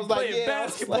 motherfuckers I was be like, playing yeah,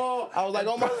 basketball. I was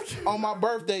like, on my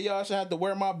birthday, y'all should have to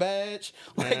wear my badge.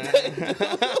 Like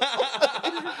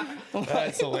that.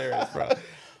 That's hilarious, bro.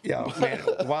 Yo, man,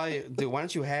 why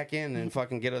don't you hack in and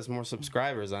fucking get us more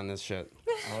subscribers on this shit?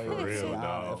 For real, See,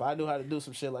 dog. if I knew how to do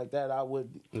some shit like that, I would.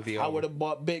 It'd be I over. would have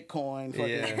bought Bitcoin fucking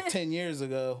Yeah. 10 years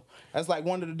ago. That's like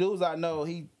one of the dudes I know.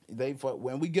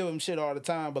 When we give him shit all the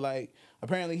time, but like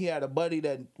apparently he had a buddy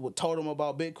that told him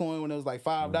about Bitcoin when it was like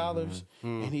 $5,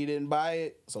 and he didn't buy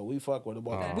it. So we fuck with him.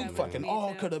 That We happened fucking to me,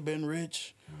 all too. could have been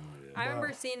rich. I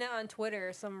remember seeing it on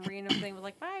Twitter. Some random thing was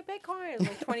like, buy Bitcoin. It was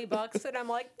like $20. And I'm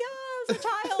like, no, I was a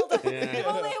child. If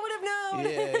only I would have known.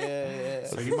 Yeah.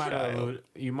 So you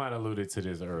might have alluded to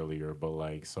this earlier, but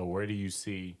like, so where do you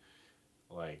see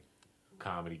like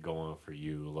comedy going for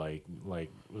you? Like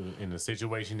in the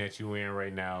situation that you in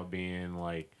right now, being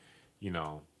like, you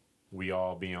know, we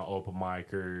all being open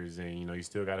micers, and you know, you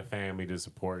still got a family to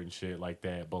support and shit like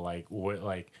that. But like, what's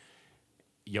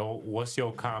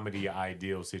your comedy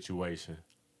ideal situation?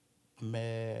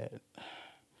 Man,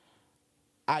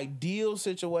 ideal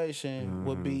situation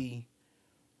would be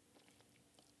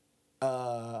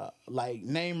like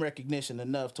name recognition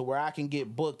enough to where I can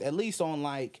get booked at least on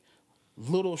like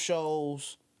little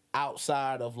shows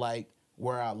outside of like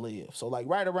where I live. So like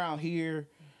right around here,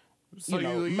 So you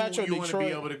know, Metro you want to be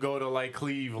Detroit. able to go to like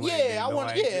Cleveland. Yeah, and I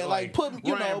wanna- yeah, like, put,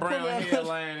 you Ryan know, Brown put me on-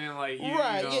 headline and like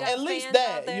Right, you know. yeah, at Got least fans out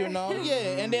that, there. you know,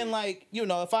 yeah, and then like, you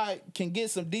know, if I can get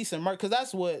some decent merch, because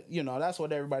that's what, you know, that's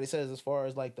what everybody says as far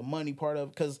as like the money part of,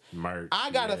 because Merch,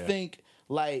 I gotta yeah. think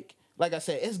like I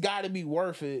said, it's got to be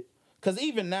worth it, because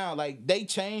even now, like they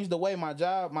changed the way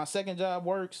my second job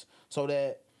works, so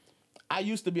that I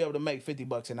used to be able to make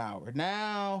 $50 an hour.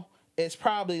 Now it's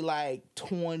probably like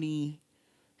 20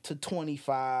 to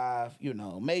 25, you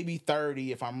know, maybe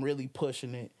 30 if I'm really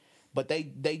pushing it. But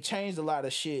they changed a lot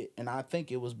of shit, and I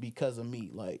think it was because of me.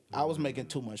 Like I was making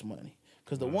too much money.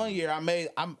 Cause the one year I made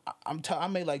I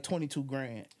made like 22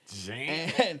 grand.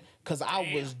 Damn. And cause I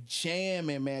was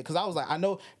jamming, man. Cause I was like, I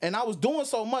know, and I was doing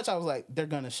so much, I was like, they're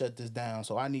gonna shut this down.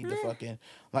 So I need to fucking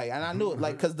like, and I knew it,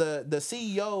 like, cause the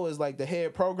CEO is like the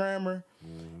head programmer,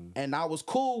 and I was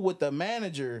cool with the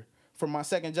manager from my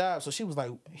second job. So she was like,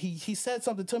 he said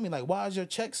something to me like, why is your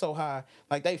check so high?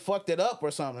 Like they fucked it up or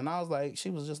something. And I was like,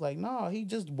 she was just like, no, he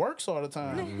just works all the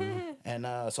time. And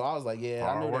so I was like, yeah,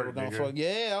 I Hard knew they work, were gonna nigga. fuck.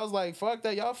 Yeah, I was like, fuck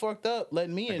that, y'all fucked up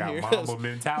letting me in Got here. Mamba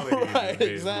mentality. Right, in this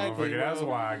bitch, exactly, motherfucker. That's bro.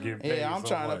 why I get paid. Yeah, I'm so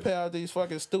trying much. to pay out these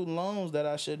fucking student loans that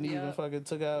I shouldn't even Yeah. fucking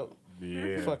took out.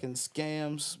 Yeah. Fucking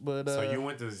scams. But So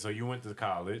you went to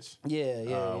college.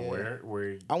 yeah.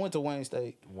 Where I went to Wayne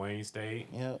State. Wayne State.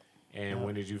 Yep. And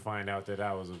when did you find out that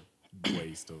was a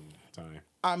waste of time?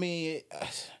 I mean,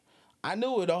 I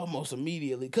knew it almost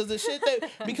immediately because the shit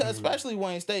because especially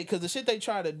Wayne State, because the shit they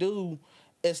try to do,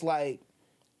 it's like,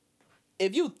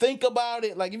 if you think about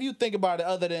it,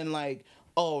 other than like,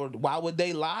 oh, why would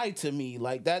they lie to me?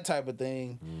 Like that type of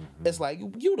thing. It's like,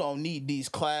 you don't need these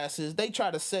classes. They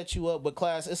try to set you up with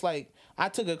class. It's like, I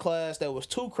took a class that was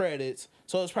 2 credits,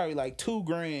 so it was probably like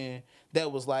 $2,000.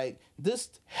 That was like, this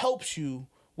helps you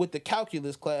with the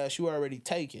calculus class you already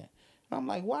taken. And I'm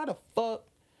like, why the fuck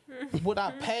would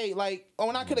I pay? Like,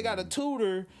 when I could have got a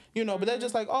tutor, you know, but they're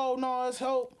just like, oh no, it's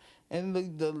help. And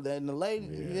the lady,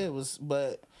 it was,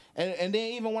 but and then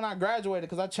even when I graduated,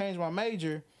 because I changed my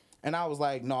major. And I was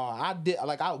like, no, I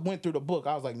went through the book.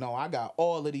 I was like, no, I got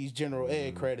all of these general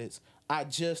ed credits. I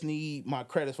just need my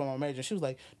credits for my major. She was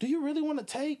like, do you really want to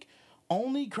take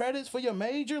only credits for your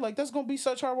major? Like, that's going to be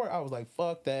such hard work. I was like,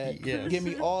 fuck that. Yes. Give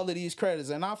me all of these credits.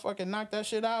 And I fucking knocked that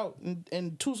shit out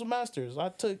in 2 semesters. I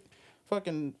took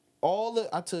fucking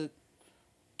I took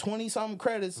 20-something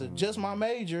credits of just my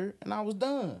major, and I was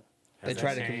done. They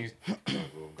try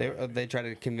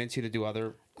to convince you to do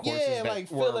other courses Yeah, that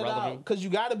like were fill it relevant. out because you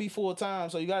got to be full time,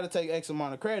 so you got to take X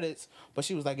amount of credits. But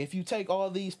she was like, if you take all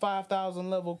these 5,000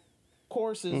 level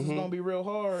courses, it's gonna be real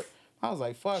hard. I was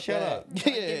like, fuck Shut that. up.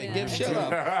 Yeah, shut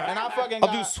up. And I fucking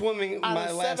I'll do swimming out my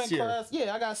of last 7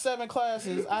 year. I got 7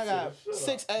 classes. I got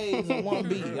 6 A's and 1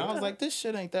 B. I was like, this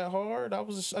shit ain't that hard.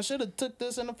 I should have took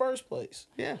this in the first place.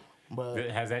 Yeah. But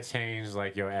Has that changed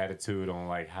like your attitude on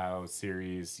like how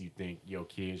serious you think your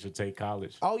kids should take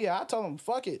college? oh yeah, I told them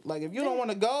fuck it. Like if you don't want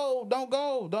to go, don't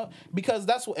go. Don't, because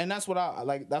that's what I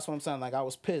like. That's what I'm saying. Like I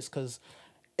was pissed because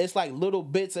it's like little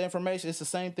bits of information. It's the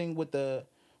same thing with the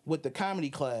comedy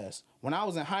class. When I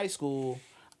was in high school,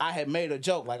 I had made a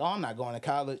joke like, oh, I'm not going to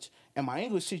college, and my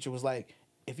English teacher was like,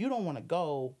 if you don't want to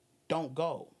go, don't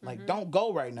go. Like don't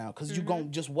go right now because you're gonna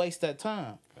just waste that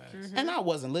time. And I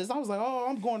wasn't listening. I was like, oh,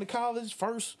 I'm going to college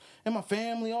first and my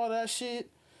family, all that shit.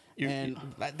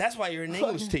 That's why you're an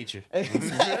English teacher.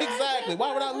 Exactly.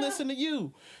 Why would I listen to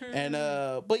you? And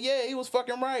but yeah, he was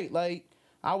fucking right. Like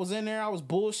I was in there, I was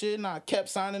bullshitting. I kept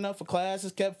signing up for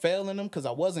classes, kept failing them because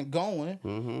I wasn't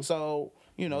going. So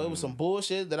you know, it was some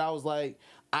bullshit that I was like.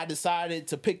 I decided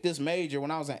to pick this major when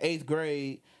I was in 8th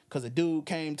grade because a dude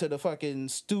came to the fucking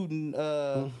student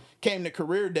came to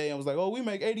career day and was like, oh, we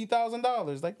make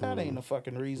 $80,000. Like that ain't a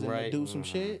fucking reason to do some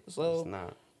shit. So It's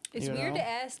not. It's You weird know? to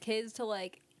ask kids to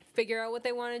like figure out what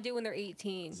they want to do when they're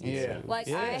 18. Yeah. Like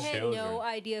Yeah. I had Children. no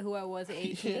idea who I was at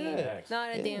 18. Yeah. Not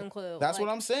a damn clue. That's like,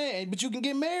 what I'm saying. But you can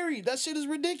get married. That shit is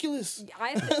ridiculous.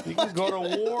 You can go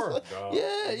to war.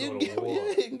 Yeah, you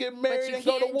can get married you and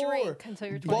go to can't war. drink until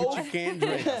you're But 21. you can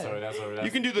drink. That's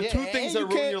You can do the Yeah, 2 and things you that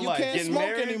ruin can't- your you life: can't getting smoke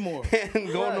married anymore.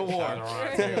 and going to war.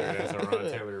 Ron Taylor. That's a Ron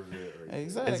Taylor bit. Right there.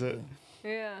 Exactly.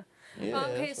 Yeah. Yeah,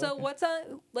 Okay, so what's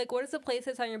on like what is the place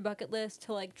that's on your bucket list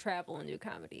to like travel and do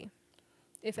comedy,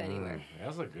 if anywhere?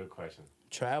 That's a good question.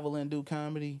 Travel and do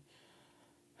comedy.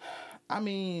 I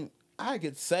mean, I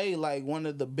could say like one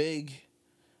of the big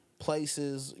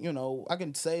places, you know, I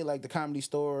can say like the Comedy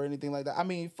Store or anything like that. I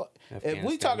mean, if we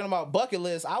Afghanistan. talking about bucket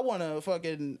list, I want to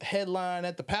fucking headline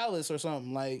at the Palace or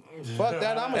something. Like, fuck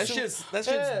that. I'm gonna That shoot.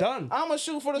 shit's done. I'm gonna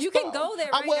shoot for the. You can go there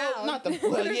right well, now. not the.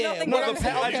 Well, yeah, Nothing but wrong with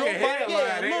I okay, drove by it.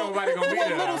 yeah, Ain't nobody gonna be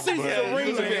there. Little Caesars Yeah, Arena,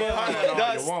 you can get but- hot all you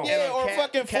Dust. want. yeah, And a or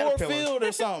fucking Ford Caterpillar. Field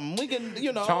or something. We can,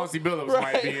 you know. Chauncey Billups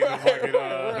might be in the fucking.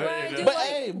 Right, do But, like,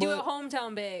 hey, do but- a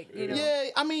hometown big, you know. Yeah,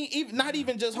 I mean, not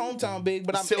even just hometown big,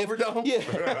 but I'm Silverdome? Yeah,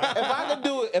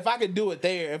 if I could do it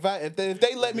there, if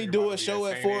they let me do a show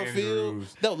at St. Ford Field,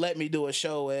 Andrews. they'll let me do a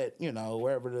show at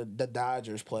wherever the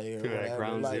Dodgers play or Yeah, whatever.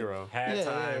 Ground like, Zero.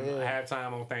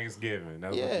 Halftime on Thanksgiving.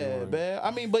 That's what Yeah, you man.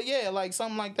 I mean, but yeah, like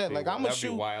something like that. Like I'm gonna That'd be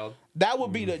shoot. wild. That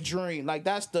would be the dream. Like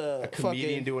that's the Comedian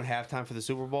fucking. doing halftime for the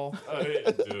Super Bowl.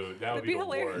 Dude, that would be be the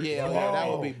hilarious. worst. Yeah, that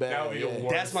would be bad. That would be the yeah. worst.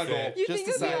 That's my goal. set. You Just think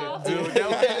it'd be decided. awesome? Dude, that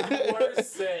would be the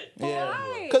worst set.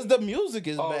 Why? Because the music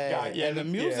is Oh, bad, God, yeah, and the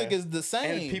music yeah. is the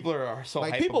same. And people are so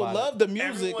like hype people about love it. the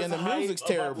music, Everyone's and the hyped music's about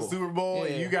terrible. The Super Bowl,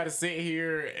 and Yeah. you got to sit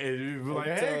here and be like,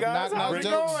 And "Hey to guys, knock how's it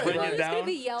jokes. going?" Bring We're it just gonna down.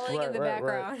 be yelling in the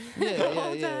background. Yeah, the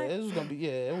whole yeah. time. It was gonna be.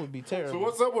 Yeah, it would be terrible. So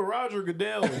what's up with Roger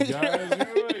Goodell, guys?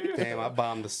 Damn, I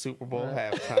bombed the Super Bowl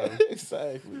halftime.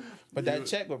 Exactly. But that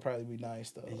check would probably be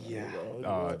nice though. Yeah.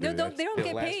 Oh, No, dude, they don't the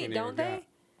get last paid, one don't they they?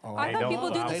 got. I thought people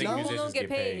do I this. think People musicians don't get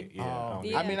paid. Yeah, don't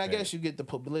Yeah. I mean, I get guess you get the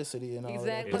publicity and all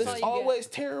Exactly, that. But that's it's all you get. always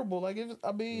terrible. Like,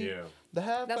 I mean, Yeah. the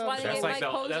half. That's why they That's get, like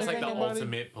like, that's like the anybody.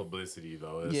 ultimate publicity,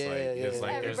 though. It's Yeah, like it's yeah.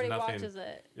 like Everybody there's nothing. watches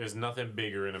it. There's nothing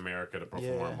bigger in America to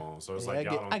perform on. So it's Yeah, like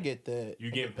y'all I don't. get that. You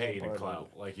I getting get that paid in part of clout.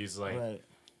 it. Like it's like Right.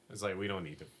 it's like we don't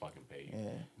need to fucking pay you. Yeah.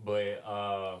 But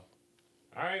all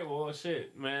right, well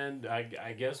shit, man.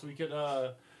 I guess we could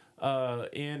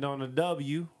end on a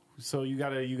W. So you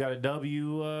got a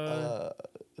W.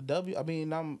 I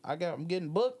mean, I'm getting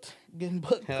booked.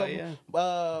 Hell yeah.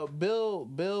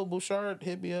 Bill Bouchard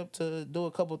hit me up to do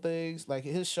a couple things like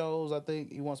his shows. I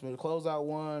think he wants me to close out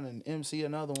one and MC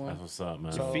another one. That's what's up,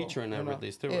 man. You're featuring at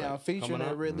Ridley's too, Yeah, right? I'm featuring Coming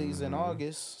at up? Ridley's in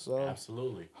August. So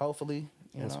Absolutely. hopefully,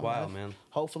 That's wild, man.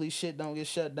 Hopefully, shit don't get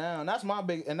shut down. That's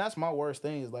my worst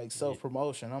thing is like self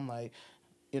promotion. I'm like,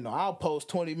 I'll post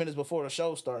 20 minutes before the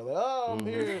show starts. Like, oh, I'm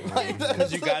here. Like,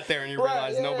 Because you got there and you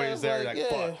realized nobody's it's there. You're like,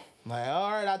 fuck. Like, all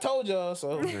right, I told y'all.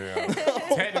 So Yeah.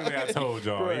 Technically, I told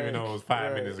y'all, Right. even though it was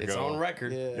 5 minutes ago. It's on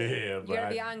record. yeah. Yeah, You but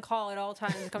gotta be on call at all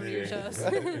times to come to your shows.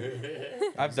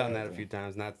 I've done that a few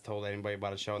times. Not told anybody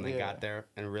about a show and they Yeah. got there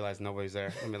and realized nobody's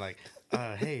there. And be like,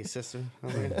 hey, sister.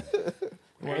 I'm like,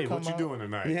 hey, what come you out? doing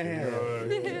tonight? Yeah.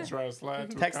 You try to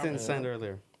slide to a text and comment? send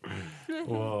earlier.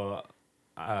 Well,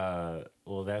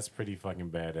 that's pretty fucking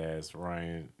badass,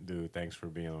 Ryan. Dude, thanks for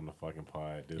being on the fucking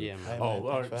pod, dude. Yeah, man. Hey, Oh,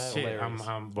 man, thanks for having shit! Hilarious.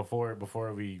 I'm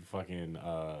before we fucking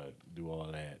do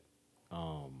all that.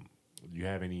 You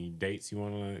have any dates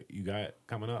you got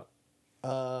coming up?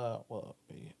 Well,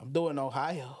 I'm doing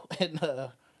Ohio and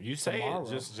You say tomorrow. it.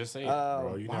 Just say it,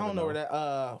 bro. You I never don't know where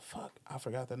that. Fuck, I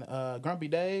forgot the Grumpy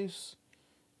Dave's.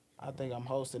 I think I'm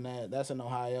hosting that. That's in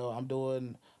Ohio. I'm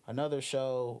doing another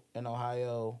show in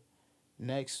Ohio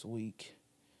next week,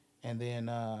 and then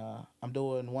I'm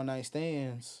doing One Night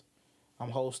Stands. I'm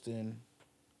hosting.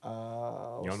 You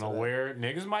what's don't know that? where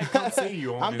niggas might come see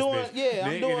you on I'm this doing- bitch. yeah,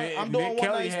 I'm Nick, doing- I'm doing Nick One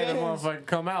Kelly Night had a Stands. motherfucker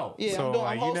come out. Yeah, so, I'm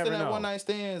like, you hosting never that know. One Night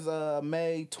Stands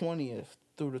May 20th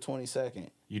through the 22nd.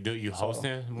 You So,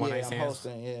 hosting One Night I'm Stands?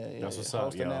 hosting. Yeah. That's what's up,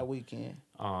 Hosting yo. that weekend.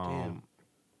 Yeah.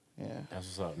 That's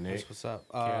what's up, Nick. That's what's up.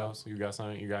 Kels, you got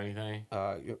something? You got anything?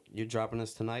 You're dropping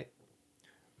this tonight?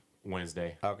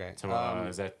 Wednesday. Okay. Tomorrow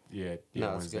is that? Yeah.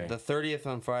 No, it's Wednesday. good. The 30th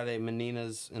on Friday,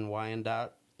 Menina's in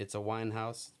Wyandotte. It's a wine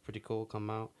house. Pretty cool. Come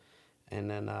out. And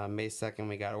then May 2nd,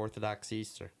 we got Orthodox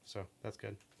Easter. So that's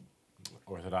good.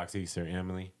 Orthodox Easter,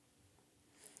 Emily.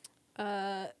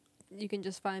 You can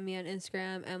just find me on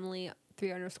Instagram, Emily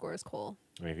 3_Cole.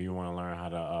 If you want to learn how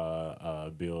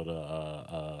to build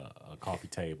a coffee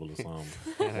table or something,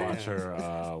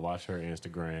 watch her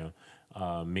Instagram.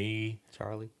 Me,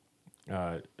 Charlie.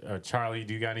 Charlie,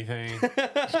 do you got anything?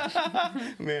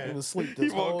 Man, He was asleep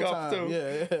this whole time.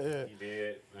 Yeah. He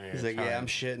did. Man, He's like, Charlie. yeah, I'm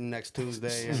shitting next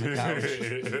Tuesday on the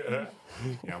couch.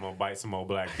 Yeah, I'm gonna bite some more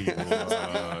black people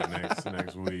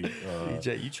next week.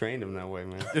 You trained him that way,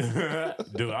 man.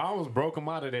 Dude, I almost broke him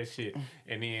out of that shit.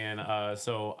 And then,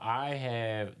 so I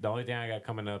have the only thing I got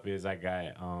coming up is I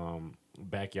got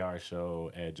backyard show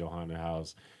at Johanna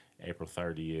House, April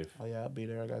 30th. Oh yeah, I'll be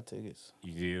there. I got tickets.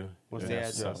 You do? What's the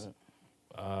That's address?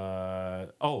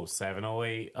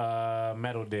 708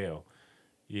 Meadowdale.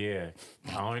 Yeah,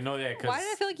 I only know that because. Why did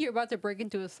I feel like you were about to break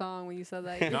into a song when you said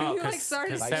that? No, you like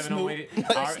started. Like 708. You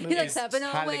like it's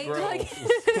 708. Grove. Like,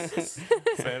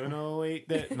 708.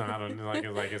 That no, I don't know.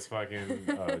 Like it's fucking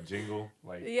jingle.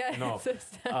 Like yeah. no.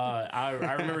 I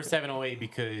remember 708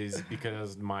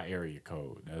 because my area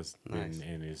code. That's Nice.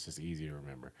 and it's just easy to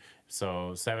remember.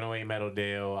 So 708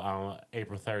 Meadowdale.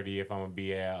 April 30th. I'm gonna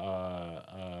be at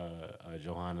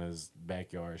Johanna's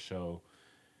backyard show.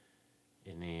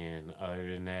 And then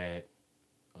other than that,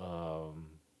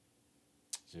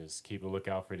 just keep a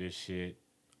lookout for this shit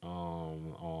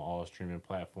on all streaming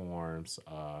platforms.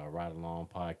 Ride Along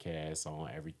Podcast on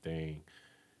everything.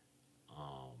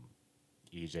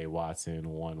 EJ Watson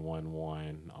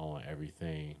 111 on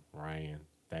everything. Ryan,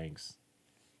 thanks.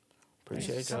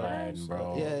 Appreciate so y'all. much. Sliding,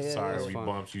 bro. Yeah, Sorry that's we fun.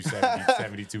 bumped you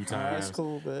 72 times. That's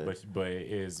cool, man. But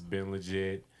it's been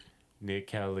legit. Nick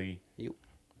Kelly. You.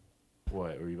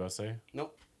 What were you about to say?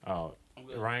 Nope. Oh,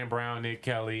 Ryan Brown, Nick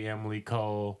Kelly, Emily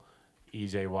Cole,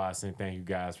 EJ Watson. Thank you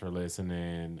guys for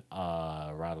listening.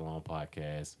 Ride Along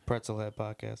Podcast. Pretzel Head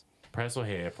Podcast. Pretzel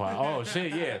Head Podcast. Oh,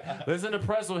 shit, yeah. Listen to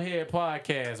Pretzel Head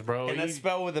Podcast, bro. And that's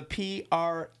spelled with a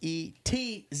Pretzel.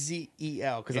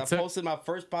 Because I It's a- posted my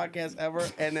first podcast ever,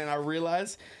 and then I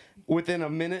realized within a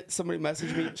minute, somebody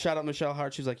messaged me. Shout out Michelle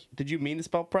Hart. She was like, "Did you mean to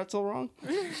spell pretzel wrong?"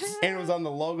 And it was on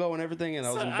the logo and everything, and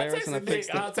I was embarrassed and I fixed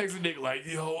it. I'll text Nick like,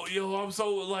 yo, I'm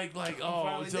so like,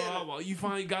 oh, you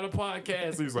finally got a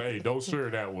podcast. He's like, hey, don't share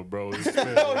that one, bro. It's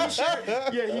No, he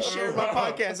shared. Yeah, he shared my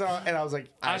podcast, and I was like,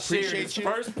 I shared appreciate his you.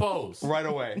 first post. Right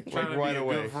away, Trying like to right be a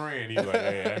away. good friend. He's like,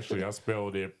 hey, actually, I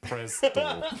spelled it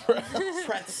Prestel.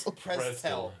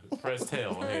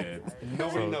 Prestel Head.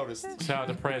 Nobody noticed. Shout out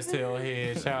to Prestel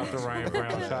Head. Shout out to Ryan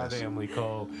Brown. Shout out to Emily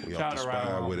Cole. We Shout out off to the Ride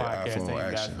spot Along with it. Podcast. iPhone Thank you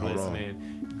guys action. for Hold on.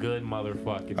 listening. good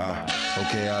motherfucking vibe.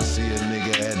 Okay, I see a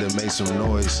nigga had to make some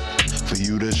noise. For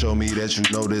you to show me that you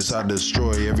know this, I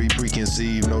destroy every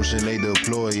preconceived notion they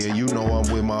deploy. And you know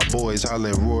I'm with my boys,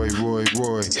 hollin' Roy.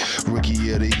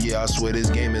 Rookie of the year, I swear this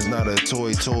game is not a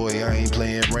toy. I ain't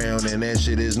playing around and that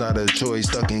shit is not a choice.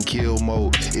 Stuck in kill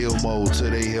mode, ill mode, till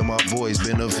they hear my voice.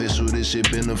 Beneficial, this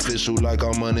shit beneficial like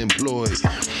I'm unemployed.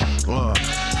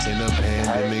 In the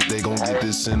pandemic, they gon' get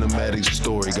this cinematic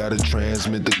story. Gotta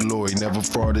transmit the glory, never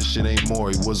fraud, this shit ain't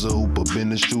Maury. Was a hooper,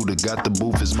 been a shooter, got the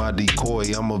booth as my decoy.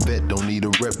 I'm a vet, don't need a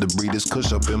rep to breathe this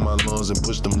kush up in my lungs and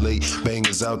push them late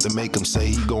bangers out to make them say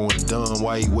he going dumb.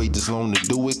 Why he wait this long to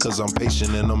do it? Cause I'm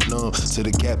patient and I'm numb. To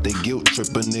the cap, they guilt trip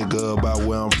a nigga about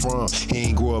where I'm from. He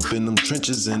ain't grow up in them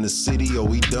trenches in the city, oh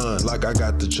he done. Like I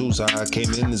got to choose how I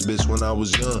came in this bitch when I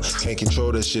was young. Can't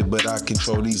control that shit, but I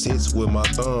control these hits with my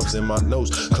thumbs and my nose.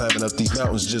 Climbing up these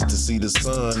mountains just to see the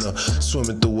sun.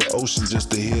 Swimming through an ocean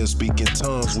just to hear speaking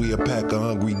tongues. We a pack of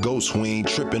hungry ghosts, we ain't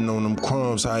tripping on them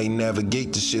crumbs. How he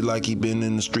navigate the shit like he been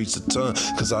in the streets a ton.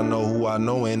 Cause I know who I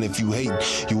know, and if you hate,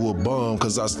 you a bum.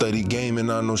 Cause I study game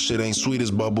and I know shit ain't sweet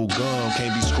as bubble gum.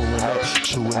 Can't be screwing up,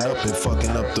 chewing up and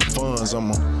fucking up the funds.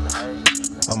 I'm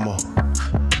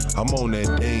on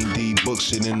that Dane D book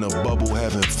shit in the bubble,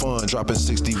 having fun. Dropping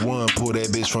 61, pull that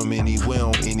bitch from anywhere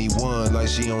on anyone. Like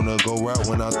she on a go route,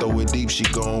 when I throw it deep, she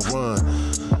gon' run.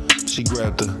 She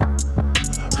grabbed the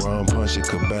wrong punch, it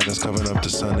cabanas covering up the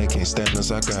sun. They can't stand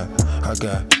us. I got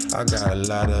a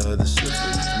lot of other shit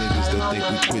for these niggas that think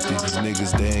we quit. These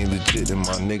niggas, they ain't legit. And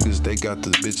my niggas, they got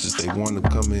the bitches, they wanna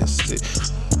come and sit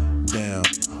down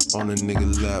on a nigga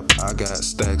lap. I got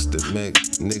stacks that make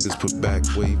niggas put back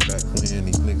way back when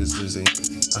these niggas just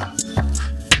ain't.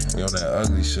 We on that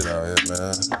ugly shit out here,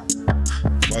 man.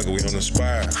 Fuck it, we on the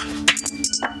spire.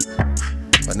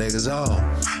 My niggas all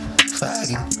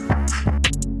faggy.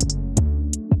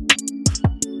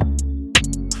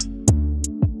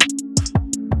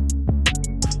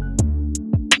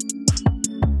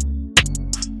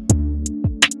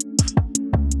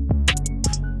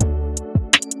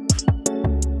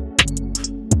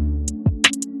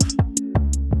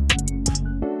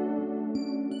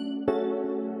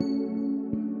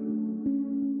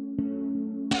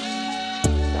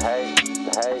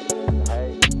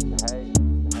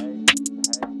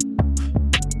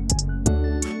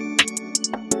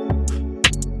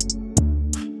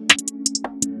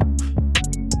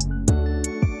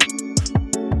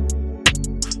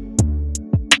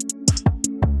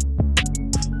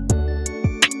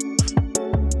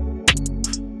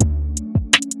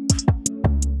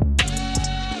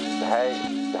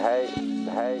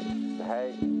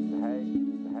 Hey.